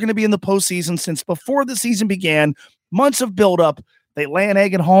assuming they're going to be in the postseason since before the season began. Months of buildup. They lay an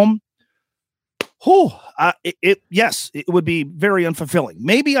egg at home. Yes, it would be very unfulfilling.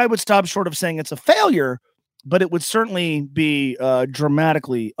 Maybe I would stop short of saying it's a failure, but it would certainly be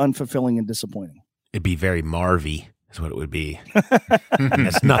dramatically unfulfilling and disappointing. It'd be very Marvy. Is what it would be.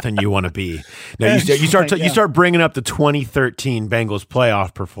 That's nothing you want to be. No, you start bringing up the 2013 Bengals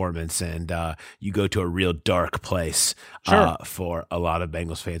playoff performance, and you go to a real dark place for a lot of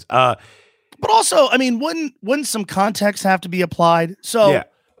Bengals fans. But also, I mean, wouldn't some context have to be applied? So,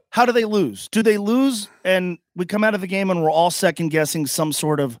 How do they lose? Do they lose, and we come out of the game and we're all second guessing some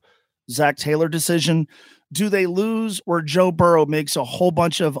sort of Zach Taylor decision? Do they lose where Joe Burrow makes a whole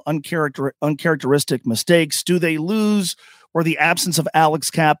bunch of uncharacteristic mistakes? Do they lose where the absence of Alex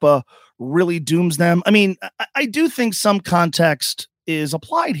Kappa really dooms them? I mean, I do think some context is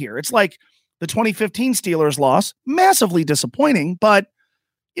applied here. It's like the 2015 Steelers loss, massively disappointing, but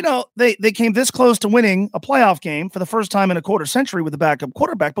they came this close to winning a playoff game for the first time in a quarter century with a backup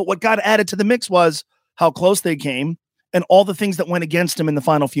quarterback. But what got added to the mix was how close they came and all the things that went against them in the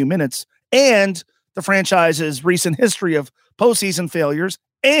final few minutes, and the franchise's recent history of postseason failures,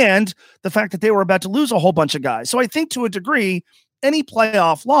 and the fact that they were about to lose a whole bunch of guys. So I think to a degree, any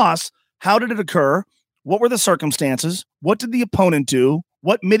playoff loss, how did it occur? What were the circumstances? What did the opponent do?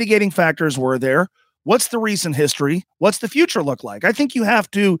 What mitigating factors were there? What's the recent history? What's the future look like? I think you have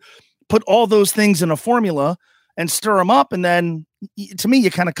to put all those things in a formula and stir them up. And then to me,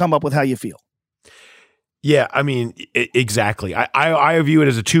 you kind of come up with how you feel. Yeah, I mean, exactly. I view it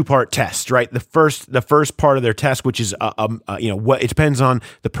as a two-part test, right? The first part of their test, which is what it depends on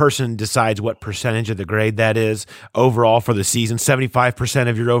the person decides what percentage of the grade that is overall for the season. 75%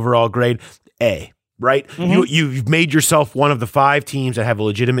 of your overall grade, A, right? Mm-hmm. You've made yourself one of the 5 teams that have a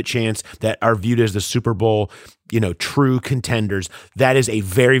legitimate chance, that are viewed as the Super Bowl, true contenders. That is a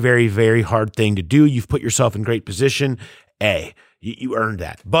very, very, very hard thing to do. You've put yourself in great position. A, you earned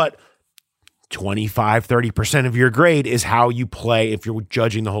that, but 25-30% of your grade is how you play if you're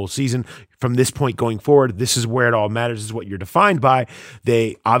judging the whole season. From this point going forward, this is where it all matters. This is what you're defined by.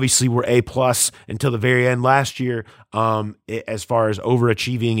 They obviously were A+ until the very end last year as far as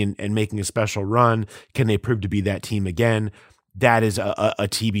overachieving and making a special run. Can they prove to be that team again? that is a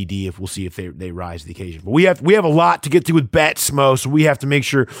TBD. If we'll see if they rise to the occasion. But we have a lot to get to with bets, Mo. So we have to make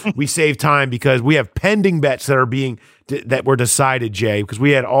sure we save time because we have pending bets that were decided, Jay. Because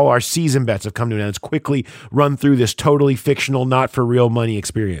we had all our season bets have come to an end. Let's quickly run through this totally fictional, not for real money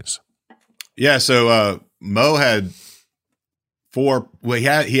experience. Yeah. So Mo had four.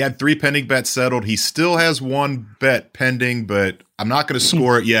 Well, he had 3 pending bets settled. He still has 1 bet pending, but I'm not going to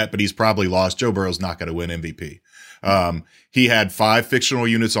score it yet. But he's probably lost. Joe Burrow's not going to win MVP. He had 5 fictional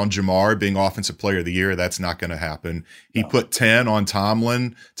units on Jamar being Offensive Player of the Year. That's not going to happen. He put 10 on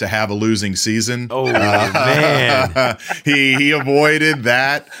Tomlin to have a losing season. Oh, man. He avoided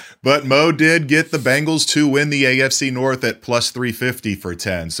that. But Mo did get the Bengals to win the AFC North at plus 350 for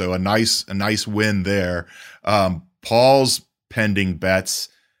 10. So a nice win there. Paul's pending bets.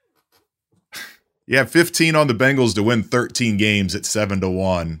 You have 15 on the Bengals to win 13 games at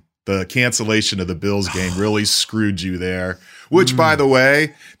 7-1. The cancellation of the Bills game really screwed you there, which, by the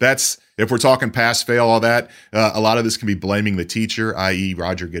way, that's if we're talking pass fail, all that, a lot of this can be blaming the teacher, i.e.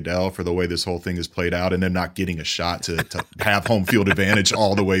 Roger Goodell, for the way this whole thing is played out and them not getting a shot to have home field advantage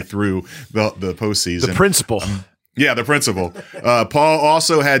all the way through the postseason. The principal. Yeah, the principal. Paul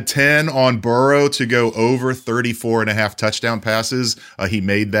also had 10 on Burrow to go over 34.5 touchdown passes. He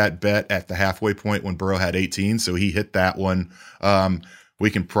made that bet at the halfway point when Burrow had 18, so he hit that one. We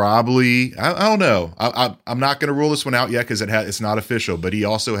can probably, I don't know. I'm not going to rule this one out yet because it's not official, but he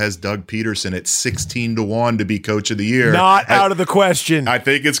also has Doug Peterson at 16-1 to be Coach of the Year. Not out of the question. I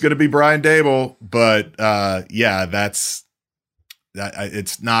think it's going to be Brian Dable, but it's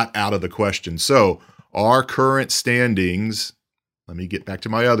not out of the question. So our current standings, let me get back to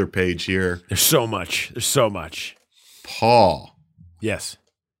my other page here. There's so much. Paul. Yes.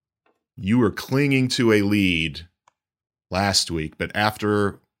 You were clinging to a lead last week, but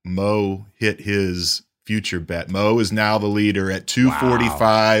after Mo hit his future bet, Mo is now the leader at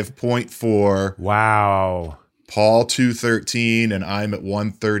 245.4. Wow. Paul 213, and I'm at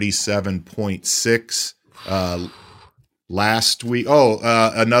 137.6. Last week,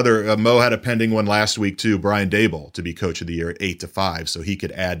 another Mo had a pending one last week too. Brian Dable to be Coach of the Year at 8-5, so he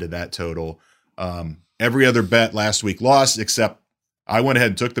could add to that total. Every other bet last week lost except I went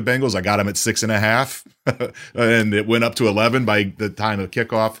ahead and took the Bengals. I got them at 6.5, and it went up to 11 by the time of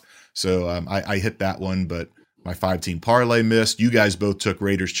kickoff. So I hit that one, but my 5-team parlay missed. You guys both took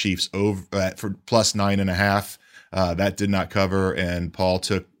Raiders Chiefs over for plus 9.5. That did not cover, and Paul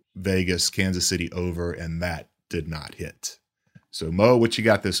took Vegas Kansas City over, and that did not hit. So Mo, what you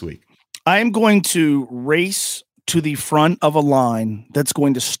got this week? I am going to race to the front of a line that's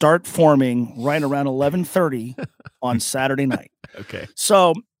going to start forming right around 11:30 on Saturday night. Okay.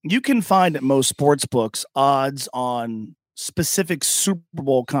 So you can find at most sports books odds on specific Super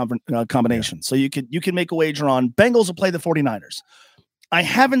Bowl combinations. So you can make a wager on Bengals will play the 49ers. I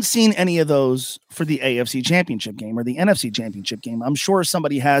haven't seen any of those for the AFC Championship game or the NFC Championship game. I'm sure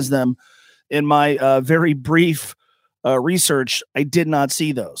somebody has them. In my very brief research, I did not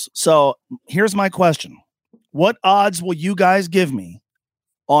see those. So here's my question. What odds will you guys give me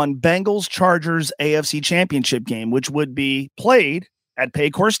on Bengals Chargers AFC Championship game, which would be played at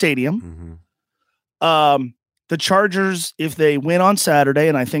Paycor Stadium? Mm-hmm. The Chargers, if they win on Saturday,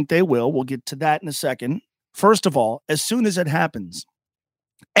 and I think they will, we'll get to that in a second. First of all, as soon as it happens,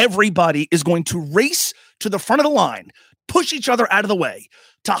 everybody is going to race to the front of the line, push each other out of the way,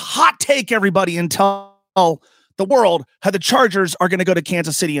 to hot take everybody and tell the world how the Chargers are going to go to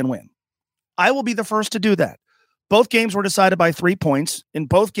Kansas City and win. I will be the first to do that. Both games were decided by 3 points. In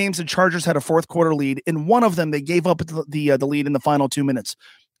both games, the Chargers had a fourth quarter lead. In one of them, they gave up the lead in the final 2 minutes.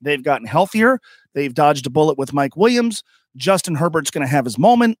 They've gotten healthier. They've dodged a bullet with Mike Williams. Justin Herbert's going to have his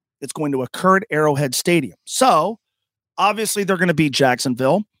moment. It's going to occur at Arrowhead Stadium. So, obviously, they're going to beat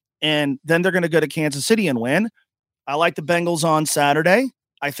Jacksonville, and then they're going to go to Kansas City and win. I like the Bengals on Saturday.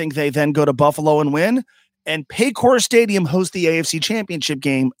 I think they then go to Buffalo and win. And Paycor Stadium hosts the AFC Championship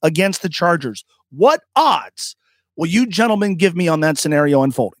game against the Chargers. What odds will you gentlemen give me on that scenario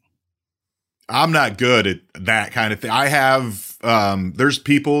unfolding? I'm not good at that kind of thing. I have there's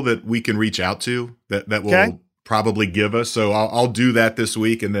people that we can reach out to that will probably give us. So I'll do that this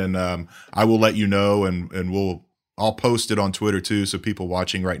week, and then I will let you know, and I'll post it on Twitter too, so people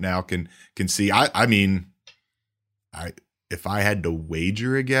watching right now can see. I mean, if I had to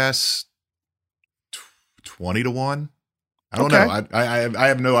wager a guess, 20-1. I don't know. I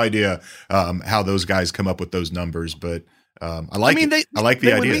have no idea how those guys come up with those numbers, but I like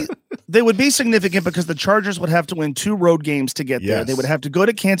the idea. They would be significant because the Chargers would have to win 2 road games to get there. They would have to go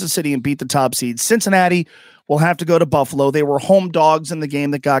to Kansas City and beat the top seed. Cincinnati will have to go to Buffalo. They were home dogs in the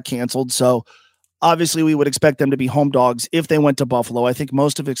game that got canceled. So Obviously, we would expect them to be home dogs if they went to Buffalo. I think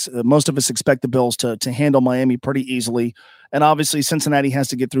most of us expect the Bills to handle Miami pretty easily. And obviously, Cincinnati has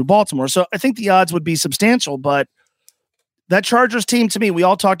to get through Baltimore. So I think the odds would be substantial. But that Chargers team, to me, we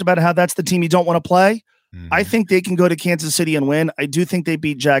all talked about how that's the team you don't want to play. I think they can go to Kansas City and win. I do think they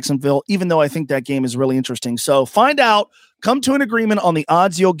beat Jacksonville, even though I think that game is really interesting. So find out, come to an agreement on the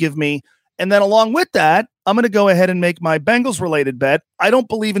odds you'll give me. And then along with that, I'm going to go ahead and make my Bengals-related bet. I don't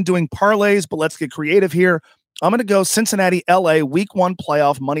believe in doing parlays, but let's get creative here. I'm going to go Cincinnati, LA, Week 1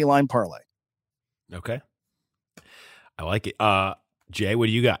 playoff money line parlay. Okay. I like it. Jay, what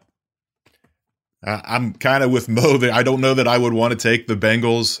do you got? I'm kind of with Mo there. I don't know that I would want to take the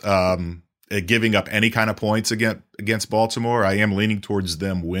Bengals giving up any kind of points against Baltimore. I am leaning towards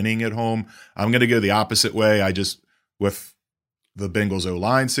them winning at home. I'm going to go the opposite way. With the Bengals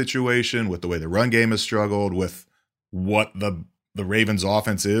O-line situation, with the way the run game has struggled, with what the Ravens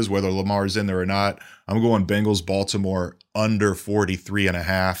offense is, whether Lamar's in there or not, I'm going Bengals Baltimore under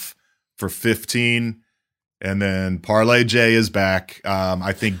 43.5 for 15. And then Parlay J is back.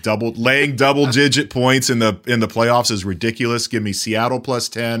 I think laying double-digit points in the playoffs is ridiculous. Give me Seattle plus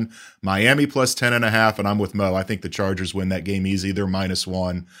 10, Miami plus 10.5, and I'm with Mo. I think the Chargers win that game easy. They're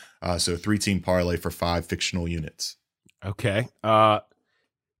 -1. So 3-team parlay for 5 fictional units. Okay.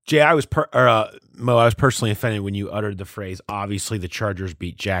 Jay, Mo, I was personally offended when you uttered the phrase, obviously the Chargers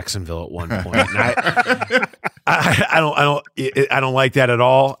beat Jacksonville at one point. And I don't like that at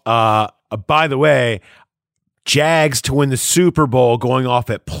all. By the way, Jags to win the Super Bowl going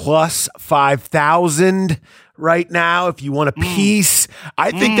off at plus 5,000 right now. If you want a piece,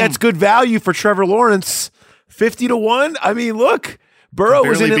 I think that's good value for Trevor Lawrence. 50-1. I mean, look, Burrow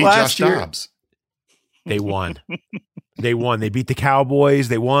was in it last year. Dobbs. They won. They won. They beat the Cowboys.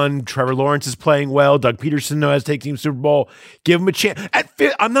 They won. Trevor Lawrence is playing well. Doug Peterson knows how to take Team Super Bowl. Give them a chance.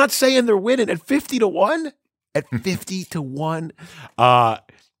 I'm not saying they're winning at 50-1. At 50-1.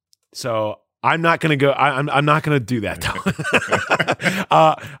 So I'm not going to go. I'm not going to do that.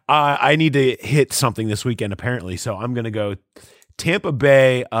 I need to hit something this weekend, apparently. So I'm going to go. Tampa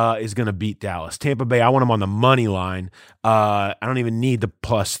Bay is going to beat Dallas. Tampa Bay, I want them on the money line. I don't even need the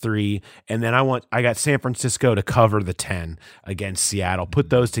plus 3. And then I got San Francisco to cover the 10 against Seattle.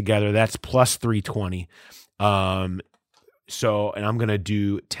 Put those together. That's plus 320. And I'm going to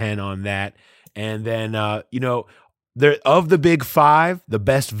do 10 on that. And then, there of the big 5, the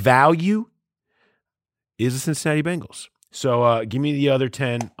best value is the Cincinnati Bengals. So give me the other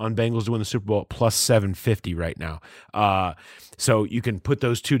 10 on Bengals to win the Super Bowl at plus 750 right now. So you can put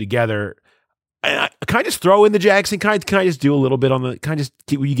those two together. And can I just throw in the Jags? Can I just do a little bit on the?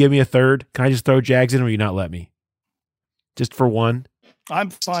 Will you give me a third? Can I just throw Jags in, or will you not let me? Just for one. I'm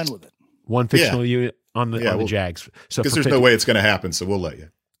fine with it. One fictional unit on the Jags. So because there's no way it's going to happen, so we'll let you.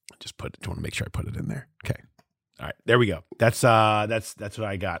 Just want to make sure I put it in there. Okay. All right. There we go. That's what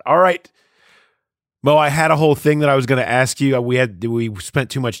I got. All right. Mo, I had a whole thing that I was going to ask you. We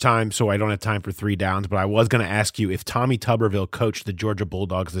spent too much time, so I don't have time for 3 downs, but I was going to ask you, if Tommy Tuberville coached the Georgia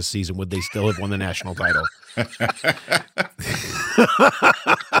Bulldogs this season, would they still have won the national title?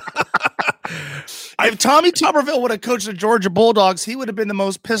 If Tommy Tuberville would have coached the Georgia Bulldogs, he would have been the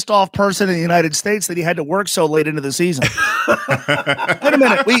most pissed off person in the United States that he had to work so late into the season. Wait a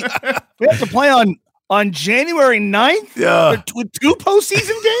minute. We have to play on January 9th with 2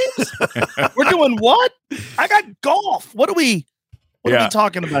 postseason games? We're doing what? I got golf. What are we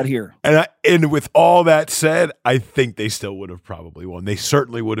talking about here? And with all that said, I think they still would have probably won. They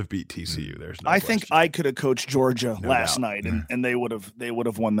certainly would have beat TCU. There's no question. Think I could have coached Georgia last night, and they would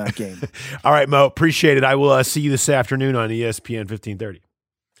have won that game. All right, Mo, appreciate it. I will see you this afternoon on ESPN 1530.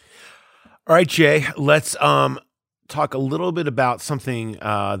 All right, Jay, let's talk a little bit about something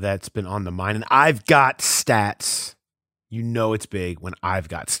that's been on the mind. And I've got stats. You know it's big when I've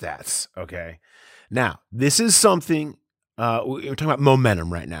got stats, okay? Now, this is something, we're talking about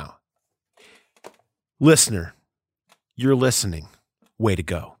momentum right now. Listener, you're listening. Way to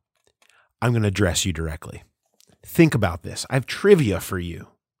go. I'm going to address you directly. Think about this. I have trivia for you.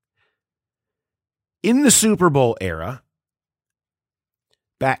 In the Super Bowl era,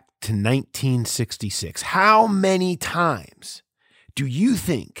 back to 1966, how many times do you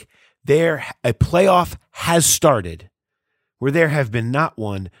think a playoff has started where there have been not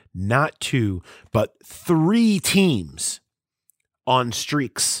 1, not 2, but 3 teams on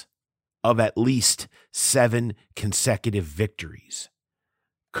streaks of at least 7 consecutive victories?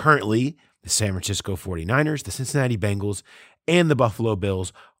 Currently, the San Francisco 49ers, the Cincinnati Bengals, and the Buffalo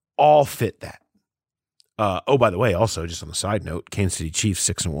Bills all fit that. By the way, also just on the side note, Kansas City Chiefs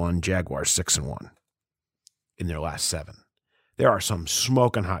 6-1, Jaguars 6-1 in their last 7. There are some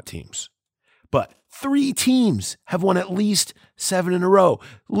smoking hot teams. but 3 teams have won at least 7 in a row.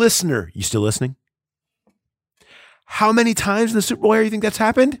 Listener, you still listening? How many times in the Super Bowl do you think that's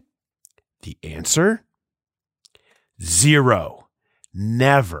happened? The answer? 0.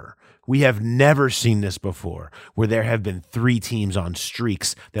 Never. We have never seen this before, where there have been 3 teams on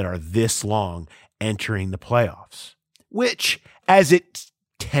streaks that are this long entering the playoffs, which, as it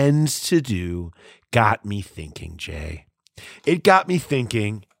tends to do, got me thinking, Jay. It got me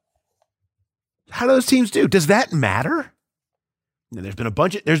thinking, how do those teams do? Does that matter? And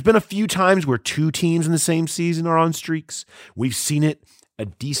there's been a few times where 2 teams in the same season are on streaks. We've seen it a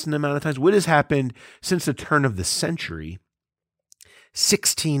decent amount of times. What has happened since the turn of the century?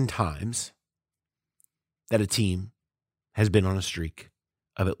 16 times that a team has been on a streak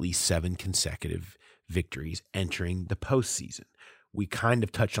of at least 7 consecutive victories entering the postseason. We kind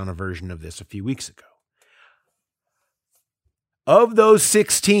of touched on a version of this a few weeks ago. Of those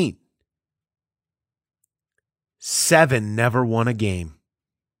 16, 7 never won a game.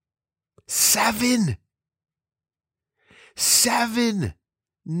 7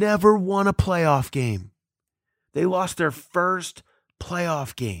 never won a playoff game. They lost their first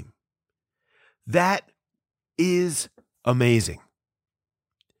playoff game. That is amazing.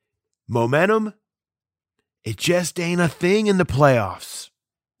 Momentum, it just ain't a thing in the playoffs.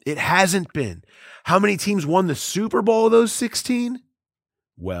 It hasn't been. How many teams won the Super Bowl of those 16?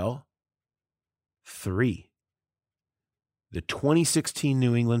 Well, 3. The 2016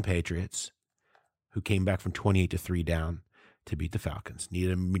 New England Patriots, who came back from 28-3 down to beat the Falcons,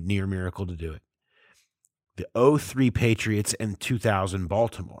 needed a near miracle to do it. The 2003 Patriots and 2000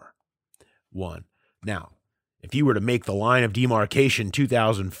 Baltimore won. Now, if you were to make the line of demarcation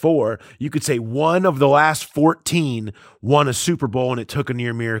 2004, you could say one of the last 14 won a Super Bowl and it took a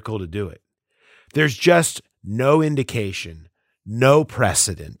near miracle to do it. There's just no indication, no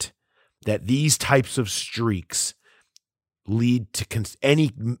precedent that these types of streaks lead to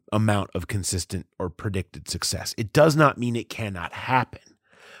any amount of consistent or predicted success. It does not mean it cannot happen.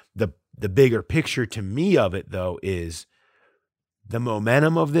 The bigger picture to me of it, though, is the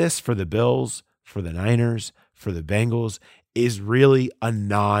momentum of this for the Bills, for the Niners, for the Bengals is really a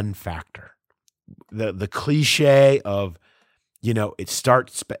non-factor. The cliche of,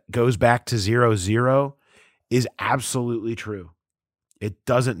 it goes back to 0-0 is absolutely true. It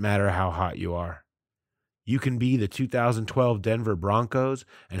doesn't matter how hot you are. You can be the 2012 Denver Broncos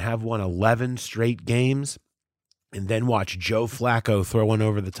and have won 11 straight games and then watch Joe Flacco throw one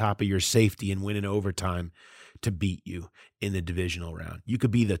over the top of your safety and win in overtime to beat you in the divisional round. You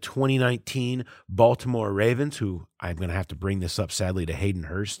could be the 2019 Baltimore Ravens, who I'm going to have to bring this up, sadly, to Hayden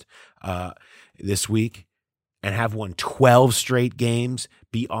Hurst this week, and have won 12 straight games,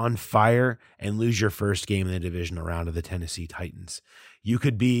 be on fire, and lose your first game in the divisional round of the Tennessee Titans. You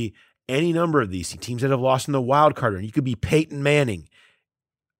could be any number of these teams that have lost in the wild card round. You could be Peyton Manning,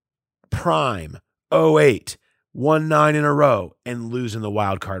 prime, 2008, won 9 in a row, and lose in the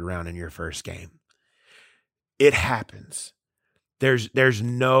wild card round in your first game. It happens. There's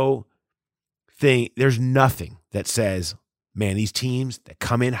nothing that says, man, these teams that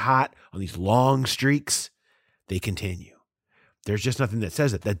come in hot on these long streaks, they continue. There's just nothing that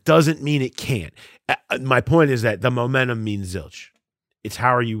says it. That doesn't mean it can't. My point is that the momentum means zilch. It's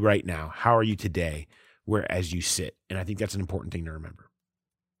how are you right now? How are you today? Whereas you sit. And I think that's an important thing to remember.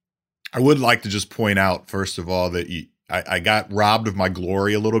 I would like to just point out, first of all, that I got robbed of my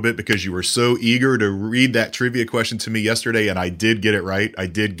glory a little bit because you were so eager to read that trivia question to me yesterday, and I did get it right. I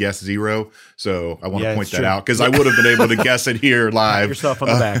did guess 0. So I want to point that out because I would have been able to guess it here live. Pat yourself on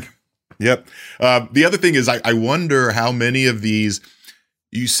the back. Yep. The other thing is I wonder how many of these,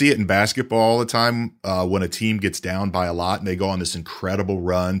 you see it in basketball all the time when a team gets down by a lot and they go on this incredible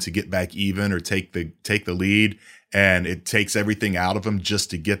run to get back even or take the lead, and it takes everything out of them just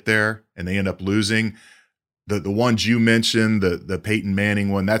to get there, and they end up losing. The ones you mentioned, the Peyton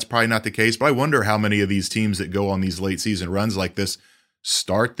Manning one, that's probably not the case, but I wonder how many of these teams that go on these late season runs like this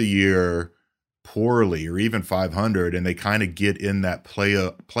start the year poorly or even 500, and they kind of get in that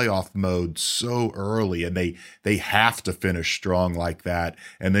playoff mode so early, and they have to finish strong like that,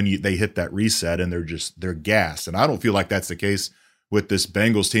 and then they hit that reset and they're gassed. And I don't feel like that's the case with this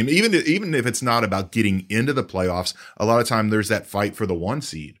Bengals team. Even if it's not about getting into the playoffs, a lot of time there's that fight for the 1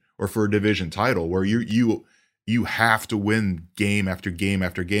 seed or for a division title where you have to win game after game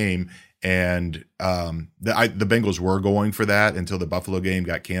after game. And the Bengals were going for that until the Buffalo game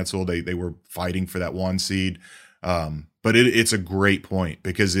got canceled. They were fighting for that 1 seed. But it's a great point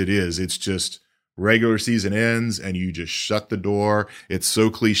because it's just regular season ends and you just shut the door. It's so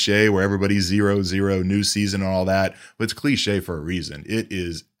cliche where everybody's 0-0 new season and all that, but it's cliche for a reason. It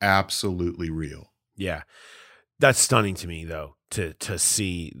is absolutely real. Yeah. That's stunning to me though, to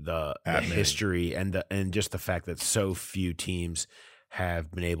see the history and just the fact that so few teams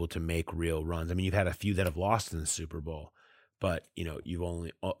have been able to make real runs. I mean, you've had a few that have lost in the Super Bowl, but you've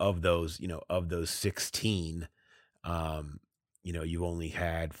only of those 16, you've only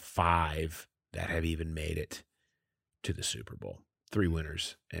had 5 that have even made it to the Super Bowl. 3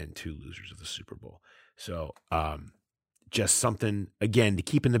 winners and 2 losers of the Super Bowl. So, just something, again, to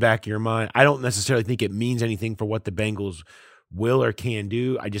keep in the back of your mind. I don't necessarily think it means anything for what the Bengals will or can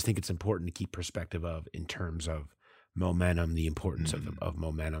do. I just think it's important to keep perspective of in terms of momentum, the importance of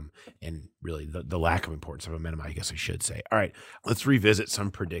momentum, and really the lack of importance of momentum, I guess I should say. All right, let's revisit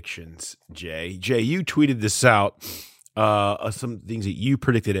some predictions, Jay. Jay, you tweeted this out, some things that you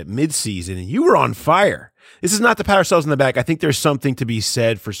predicted at midseason, and you were on fire. This is not to pat ourselves in the back. I think there's something to be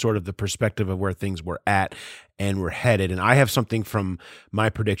said for sort of the perspective of where things were at and were headed. And I have something from my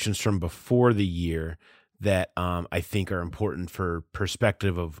predictions from before the year that I think are important for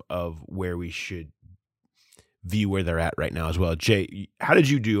perspective of where we should view where they're at right now as well. Jay, how did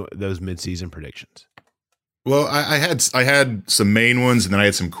you do those midseason predictions? Well, I had some main ones and then I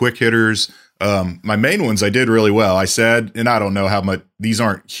had some quick hitters. My main ones I did really well. I said, and I don't know how much, these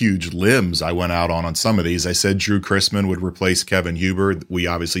aren't huge limbs I went out on some of these. I said Drew Chrisman would replace Kevin Huber. We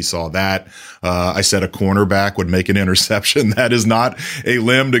obviously saw that. I said a cornerback would make an interception. That is not a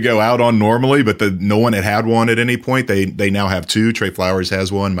limb to go out on normally, but no one had one at any point. They now have 2. Trey Flowers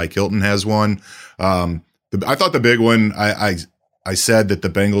has one. Mike Hilton has one. I thought the big one, I said that the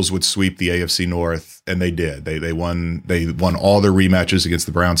Bengals would sweep the AFC North, and they did. They won all their rematches against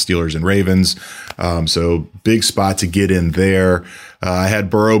the Browns, Steelers, and Ravens. So big spot to get in there. I had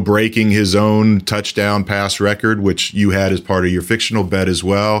Burrow breaking his own touchdown pass record, which you had as part of your fictional bet as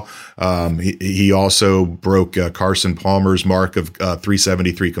well. He also broke Carson Palmer's mark of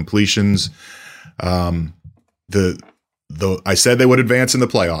 373 completions. I said they would advance in the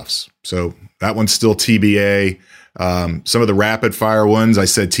playoffs. So that one's still TBA. Some of the rapid fire ones, I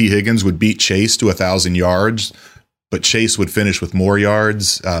said T. Higgins would beat Chase to 1,000 yards, but Chase would finish with more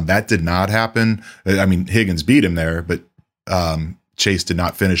yards. That did not happen. I mean, Higgins beat him there, but Chase did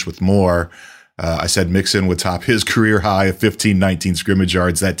not finish with more. I said Mixon would top his career high of 19 scrimmage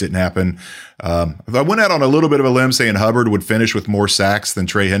yards. That didn't happen. I went out on a little bit of a limb saying Hubbard would finish with more sacks than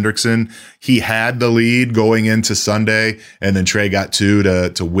Trey Hendrickson. He had the lead going into Sunday, and then Trey got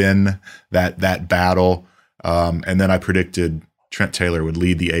 2 to win that battle. And then I predicted Trent Taylor would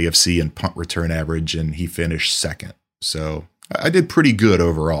lead the AFC in punt return average, and he finished 2nd. So I did pretty good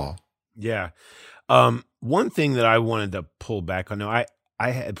overall. Yeah. One thing that I wanted to pull back on, I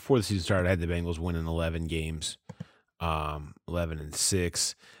had, before the season started, I had the Bengals winning 11 games,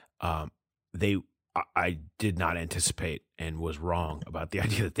 11-6. I did not anticipate and was wrong about the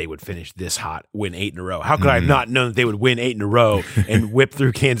idea that they would finish this hot, win 8 in a row. How could I have not known that they would win 8 in a row and whip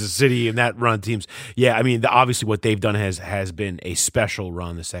through Kansas City and that run teams? Yeah, I mean, obviously what they've done has been a special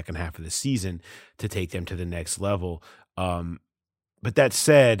run the second half of the season to take them to the next level. But that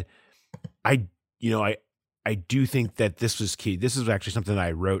said, I do think that this was key. This is actually something that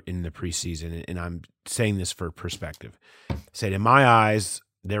I wrote in the preseason, and I'm saying this for perspective. I said, in my eyes,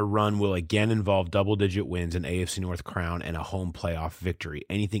 their run will again involve double-digit wins, an AFC North crown, and a home playoff victory.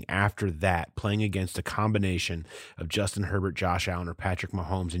 Anything after that, playing against a combination of Justin Herbert, Josh Allen, or Patrick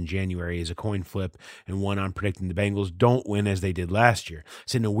Mahomes in January is a coin flip, and one I'm predicting the Bengals don't win as they did last year.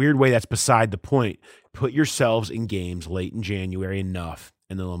 So in a weird way, that's beside the point. Put yourselves in games late in January enough,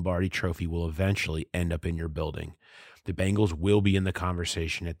 and the Lombardi Trophy will eventually end up in your building. The Bengals will be in the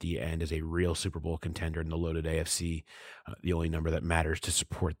conversation at the end as a real Super Bowl contender in the loaded AFC. The only number that matters to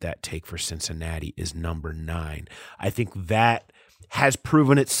support that take for Cincinnati is number 9. I think that has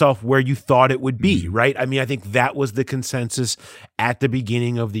proven itself where you thought it would be, right? I mean, I think that was the consensus at the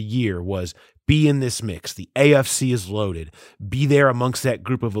beginning of the year was be in this mix. The AFC is loaded. Be there amongst that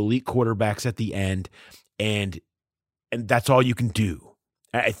group of elite quarterbacks at the end, and that's all you can do.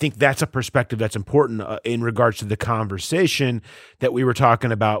 I think that's a perspective that's important in regards to the conversation that we were talking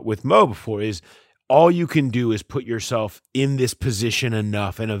about with Mo before is all you can do is put yourself in this position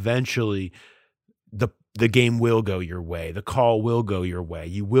enough, and eventually the game will go your way. The call will go your way.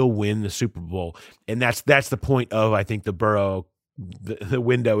 You will win the Super Bowl. And that's the point of, I think, the Burrow, the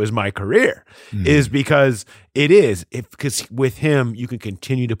window is my career, is because it is. Because with him, you can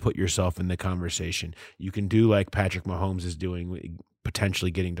continue to put yourself in the conversation. You can do like Patrick Mahomes is doing, potentially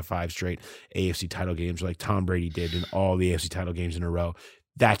getting to 5 straight AFC title games like Tom Brady did in all the AFC title games in a row.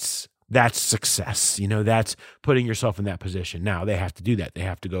 That's that's success. That's putting yourself in that position. Now they have to do that. They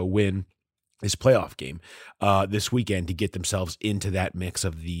have to go win this playoff game this weekend to get themselves into that mix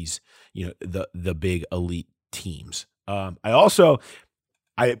of these, the big elite teams. I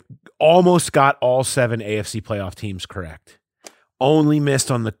almost got all 7 AFC playoff teams correct. Only missed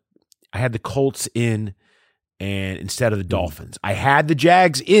I had the Colts in and instead of the Dolphins. I had the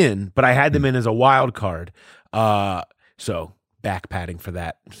Jags in, but I had them in as a wild card. So back padding for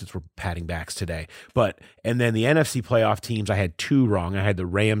that since we're padding backs today. And then the NFC playoff teams, I had 2 wrong. I had the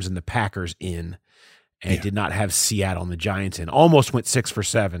Rams and the Packers in, and did not have Seattle and the Giants in. Almost went 6 for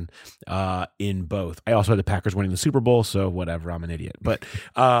 7 in both. I also had the Packers winning the Super Bowl, so whatever, I'm an idiot. But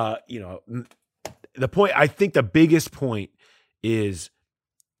the point, I think the biggest point is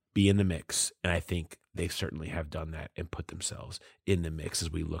be in the mix, and I think they certainly have done that and put themselves in the mix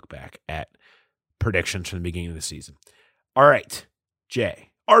as we look back at predictions from the beginning of the season. All right, Jay,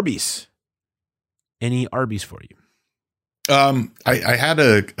 Arby's. Any Arby's for you? I had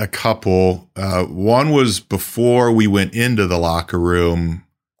a couple. One was before we went into the locker room.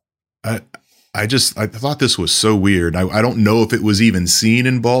 I thought this was so weird. I don't know if it was even seen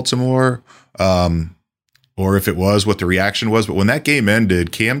in Baltimore, or if it was what the reaction was. But when that game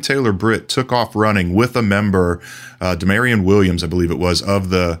ended, Cam Taylor-Britt took off running with a member, Demarion Williams, I believe it was, of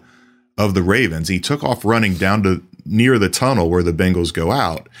the Ravens. He took off running down to near the tunnel where the Bengals go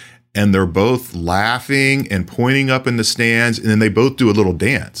out. And they're both laughing and pointing up in the stands, and then they both do a little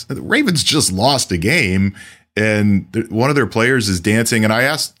dance. The Ravens just lost a game, and one of their players is dancing. And I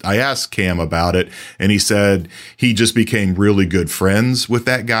asked Cam about it, and he said he just became really good friends with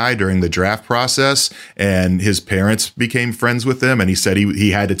that guy during the draft process, and his parents became friends with him. And he said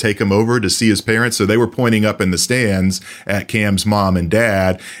he had to take him over to see his parents. So they were pointing up in the stands at Cam's mom and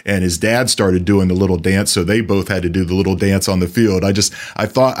dad, and his dad started doing the little dance. So they both had to do the little dance on the field.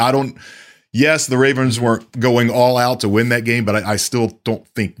 Yes, the Ravens weren't going all out to win that game, but I still don't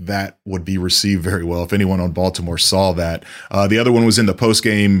think that would be received very well if anyone on Baltimore saw that. The other one was in the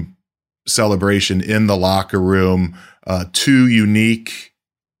post-game celebration in the locker room. 2 unique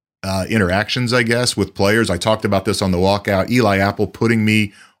interactions, I guess, with players. I talked about this on the walkout. Eli Apple putting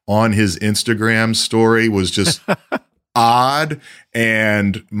me on his Instagram story was just odd.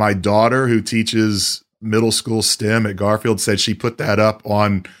 And my daughter, who teaches middle school STEM at Garfield, said she put that up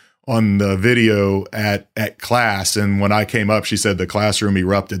on the video at class. And when I came up, she said the classroom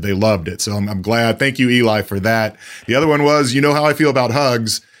erupted. They loved it. So I'm glad. Thank you, Eli, for that. The other one was, you know how I feel about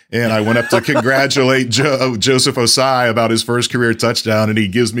hugs. And I went up to congratulate Joseph Osai about his first career touchdown, and he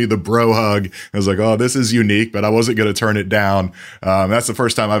gives me the bro hug. I was like, oh, this is unique, but I wasn't going to turn it down. That's the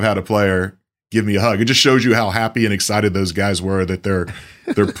first time I've had a player give me a hug. It just shows you how happy and excited those guys were that they're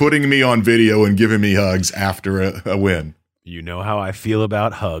putting me on video and giving me hugs after a win. You know how I feel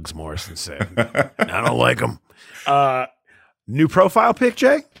about hugs, Morrison said. I don't like them. New profile pic,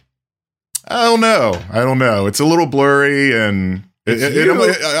 Jay? I don't know. It's a little blurry, and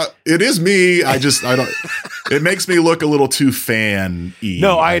it is me. I don't. It makes me look a little too fan-y.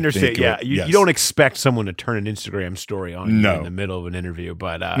 No, I understand. You don't expect someone to turn an Instagram story on you in the middle of an interview,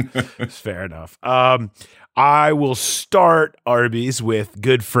 but it's fair enough. I will start Arby's with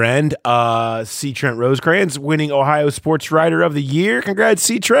good friend C. Trent Rosecrans winning Ohio Sports Writer of the Year. Congrats,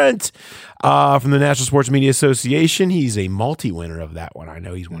 C. Trent, from the National Sports Media Association. He's a multi-winner of that one. I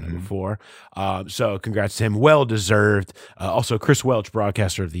know he's won it before. So congrats to him. Well deserved. Also, Chris Welch,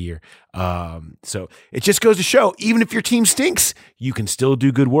 Broadcaster of the Year. So it just goes to show, even if your team stinks, you can still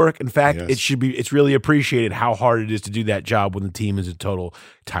do good work. In fact, it's really appreciated how hard it is to do that job when the team is a total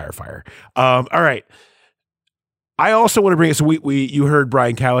tire fire. All right. I also want to bring it. So you heard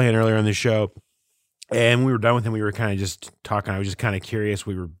Brian Callahan earlier on the show, and when we were done with him, we were kind of just talking. I was just kind of curious.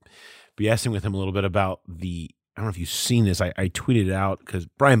 We were BSing with him a little bit about I don't know if you've seen this. I tweeted it out because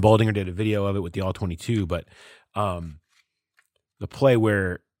Brian Baldinger did a video of it with the All-22, but the play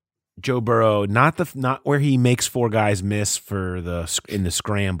where Joe Burrow, not where he makes 4 guys miss in the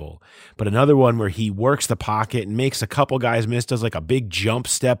scramble, but another one where he works the pocket and makes a couple guys miss, does like a big jump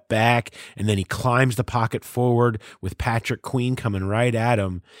step back, and then he climbs the pocket forward with Patrick Queen coming right at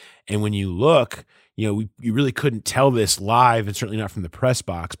him. And when you look, you really couldn't tell this live, and certainly not from the press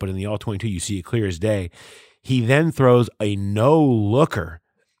box, but in the All-22, you see it clear as day. He then throws a no-looker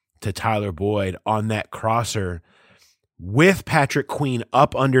to Tyler Boyd on that crosser with Patrick Queen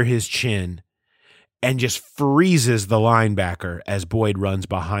up under his chin, and just freezes the linebacker as Boyd runs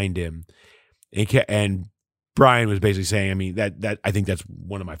behind him. And Brian was basically saying, I mean, that I think that's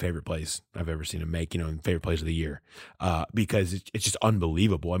one of my favorite plays I've ever seen him make, and favorite plays of the year, because it's just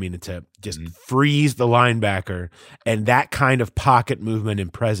unbelievable. I mean, to just freeze the linebacker and that kind of pocket movement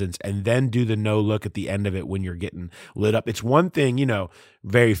and presence, and then do the no look at the end of it when you're getting lit up. It's one thing,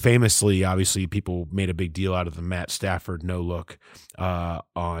 very famously, obviously, people made a big deal out of the Matt Stafford no look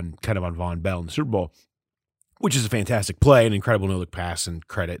on Von Bell in the Super Bowl, which is a fantastic play, an incredible no-look pass and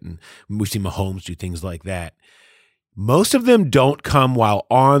credit, and we've seen Mahomes do things like that. Most of them don't come while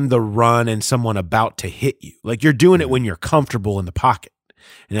on the run and someone about to hit you. Like, you're doing it when you're comfortable in the pocket,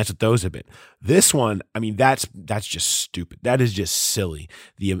 and that's what those have been. This one, I mean, that's just stupid. That is just silly.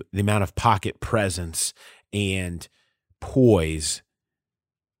 The amount of pocket presence and poise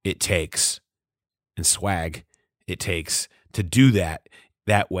it takes and swag it takes to do that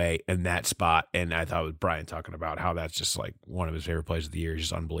way in that spot. And I thought with Brian talking about how that's just like one of his favorite plays of the year is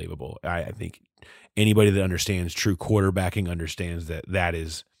just unbelievable. I think anybody that understands true quarterbacking understands that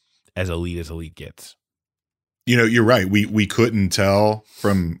is as elite gets. You're right. We couldn't tell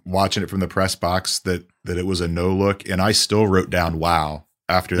from watching it from the press box that it was a no look. And I still wrote down, wow,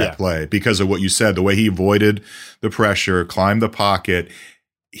 after that play, because of what you said, the way he avoided the pressure, climbed the pocket.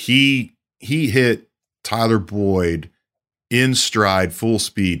 He hit Tyler Boyd in stride, full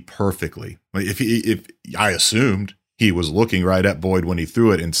speed, perfectly. If I assumed he was looking right at Boyd when he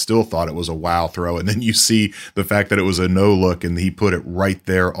threw it and still thought it was a wow throw, and then you see the fact that it was a no look and he put it right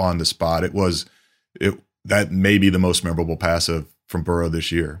there on the spot. That may be the most memorable pass from Burrow this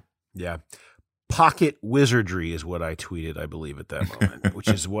year. Yeah. Pocket wizardry is what I tweeted, I believe, at that moment, which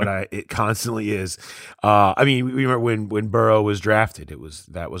is what it constantly is. I mean, we remember when Burrow was drafted,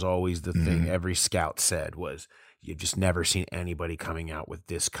 that was always the thing every scout said was, you've just never seen anybody coming out with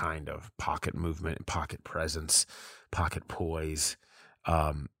this kind of pocket movement and pocket presence, pocket poise.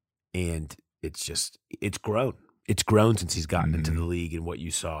 And it's grown. It's grown since he's gotten into the league, and what you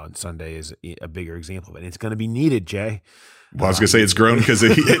saw on Sunday is a bigger example of it. And it's going to be needed, Jay. Well, I was going to say it's grown because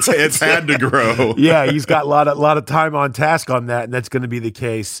it's had to grow. Yeah, he's got a lot of time on task on that, and that's going to be the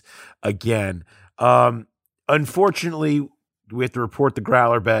case again. Unfortunately, we have to report the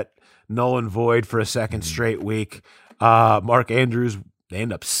Growler bet null and void for a second straight week. Mark Andrews, they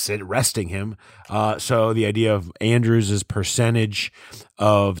end up resting him. So the idea of Andrews' percentage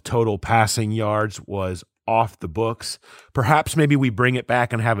of total passing yards was off the books. Perhaps maybe we bring it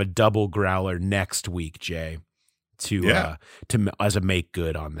back and have a double Growler next week, Jay, to as a make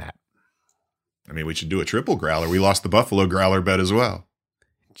good on that. I mean, we should do a triple Growler. We lost the Buffalo Growler bet as well.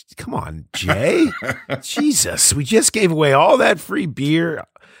 Come on, Jay. Jesus, we just gave away all that free beer.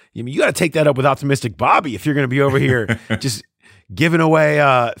 I mean, you got to take that up with Optimistic Bobby if you're going to be over here just giving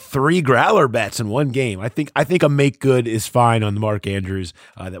away 3 Growler bets in one game. I think a make good is fine on the Mark Andrews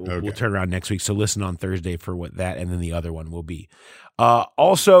that we'll turn around next week. So listen on Thursday for what that and then the other one will be.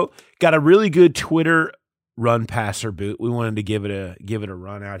 Also, got a really good Twitter run passer boot. We wanted to give it a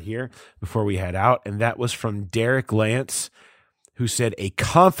run out here before we head out, and that was from Derek Lance, who said a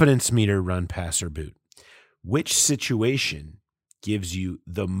confidence meter run passer boot. Which situation gives you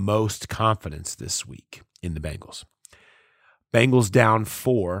the most confidence this week in the Bengals? Bengals down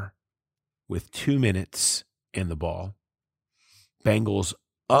 4 with 2 minutes and the ball. Bengals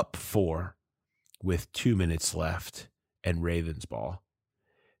up 4 with 2 minutes left and Ravens ball.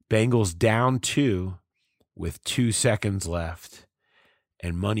 Bengals down 2 with 2 seconds left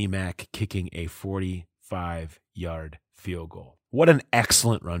and Money Mac kicking a 45-yard field goal. What an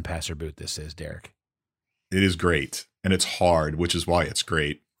excellent run passer boot this is, Derek. It is great, and it's hard, which is why it's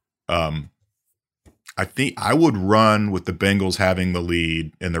great. I think I would run with the Bengals having the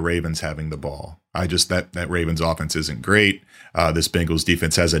lead and the Ravens having the ball. That Ravens offense isn't great. This Bengals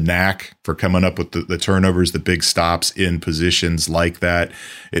defense has a knack for coming up with the turnovers, the big stops in positions like that.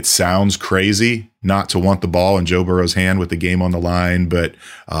 It sounds crazy not to want the ball in Joe Burrow's hand with the game on the line, but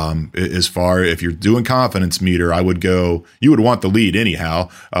if you're doing confidence meter, you would want the lead anyhow.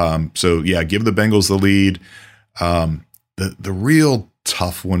 So yeah, give the Bengals the lead. The real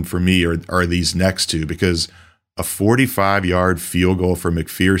tough one for me are these next two, because a 45-yard field goal for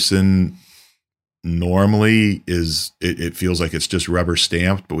McPherson normally it feels like it's just rubber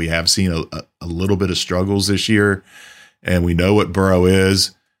stamped, but we have seen a little bit of struggles this year, and we know what Burrow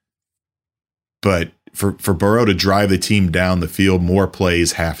is. But for Burrow to drive the team down the field, more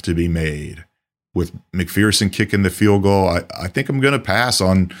plays have to be made. With McPherson kicking the field goal, I think I'm going to pass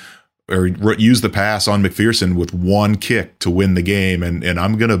on or use the pass on McPherson with one kick to win the game, and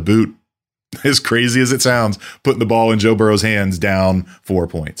I'm going to boot, as crazy as it sounds, putting the ball in Joe Burrow's hands down 4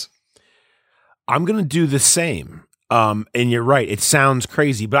 points. I'm going to do the same. And you're right. It sounds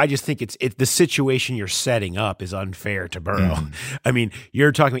crazy, but I just think it's the situation you're setting up is unfair to Burrow. I mean,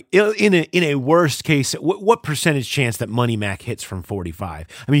 you're talking in a worst case. What percentage chance that Money Mac hits from 45?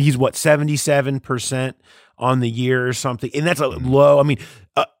 I mean, he's 77% on the year or something, and that's a low. I mean,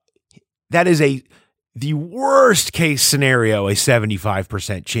 that is the worst case scenario, a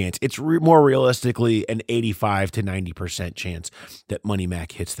 75% chance. It's more realistically an 85 to 90% chance that Money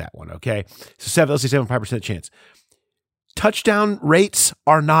Mac hits that one. Okay, so let's say 75% chance. Touchdown rates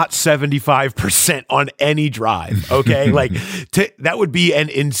are not 75% on any drive. Okay. Like that would be an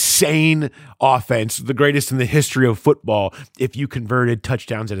insane offense, the greatest in the history of football, if you converted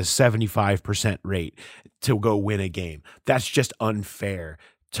touchdowns at a 75% rate to go win a game. That's just unfair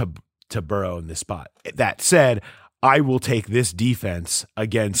to Burrow in this spot. That said, I will take this defense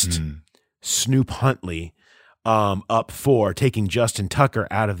against Snoop Huntley up 4, taking Justin Tucker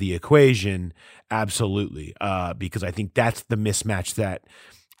out of the equation. Absolutely. Because I think that's the mismatch that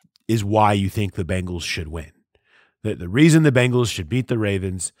is why you think the Bengals should win. The reason the Bengals should beat the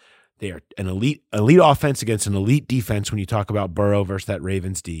Ravens, they are an elite offense against an elite defense when you talk about Burrow versus that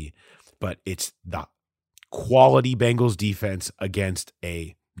Ravens D, but it's the quality Bengals defense against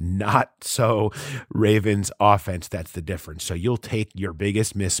a not so Ravens offense. That's the difference. So you'll take your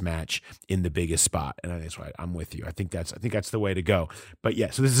biggest mismatch in the biggest spot. And that's right. I'm with you. I think that's the way to go. But yeah,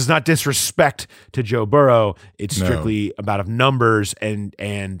 so this is not disrespect to Joe Burrow. It's strictly about numbers and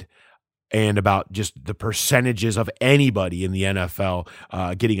about just the percentages of anybody in the NFL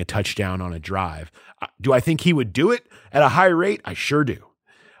getting a touchdown on a drive. Do I think he would do it at a high rate? I sure do.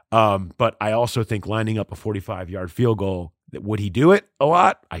 But I also think lining up a 45-yard field goal, would he do it a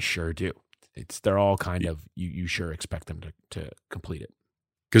lot? I sure do. They're all kind of, you sure expect them to complete it.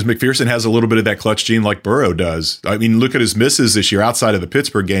 Because McPherson has a little bit of that clutch gene like Burrow does. I mean, look at his misses this year outside of the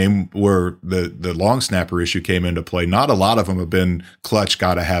Pittsburgh game where the long snapper issue came into play. Not a lot of them have been clutch,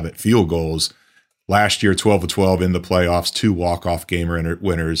 gotta have it field goals. Last year, 12 of 12 in the playoffs, 2 walk-off game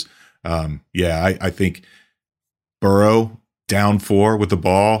winners. I think Burrow down 4 with the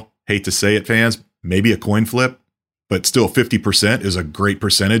ball. Hate to say it, fans, maybe a coin flip. But still 50% is a great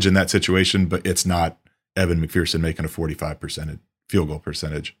percentage in that situation, but it's not Evan McPherson making a 45% field goal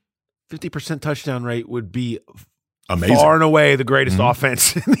percentage. 50% touchdown rate would be amazing. Far and away the greatest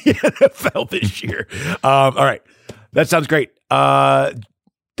offense in the NFL this year. All right. That sounds great.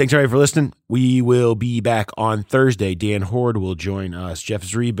 Thanks, everybody, for listening. We will be back on Thursday. Dan Horde will join us. Jeff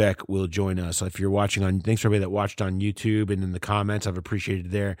Zrebeck will join us. So if you're watching thanks for everybody that watched on YouTube and in the comments. I've appreciated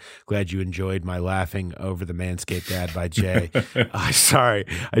it there. Glad you enjoyed my laughing over the Manscaped ad by Jay. Sorry,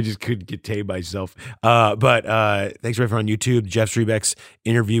 I just couldn't contain myself. But thanks for everyone on YouTube. Jeff Zrebeck's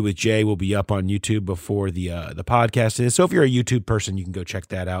interview with Jay will be up on YouTube before the podcast is. So if you're a YouTube person, you can go check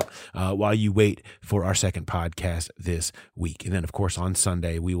that out while you wait for our second podcast this week. And then, of course, on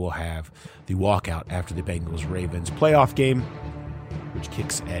Sunday, we will have the walkout after the Bengals-Ravens playoff game, which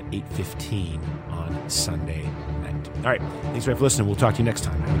kicks at 8:15 on Sunday night. All right. Thanks for listening. We'll talk to you next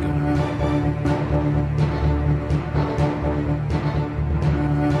time. Have a good one.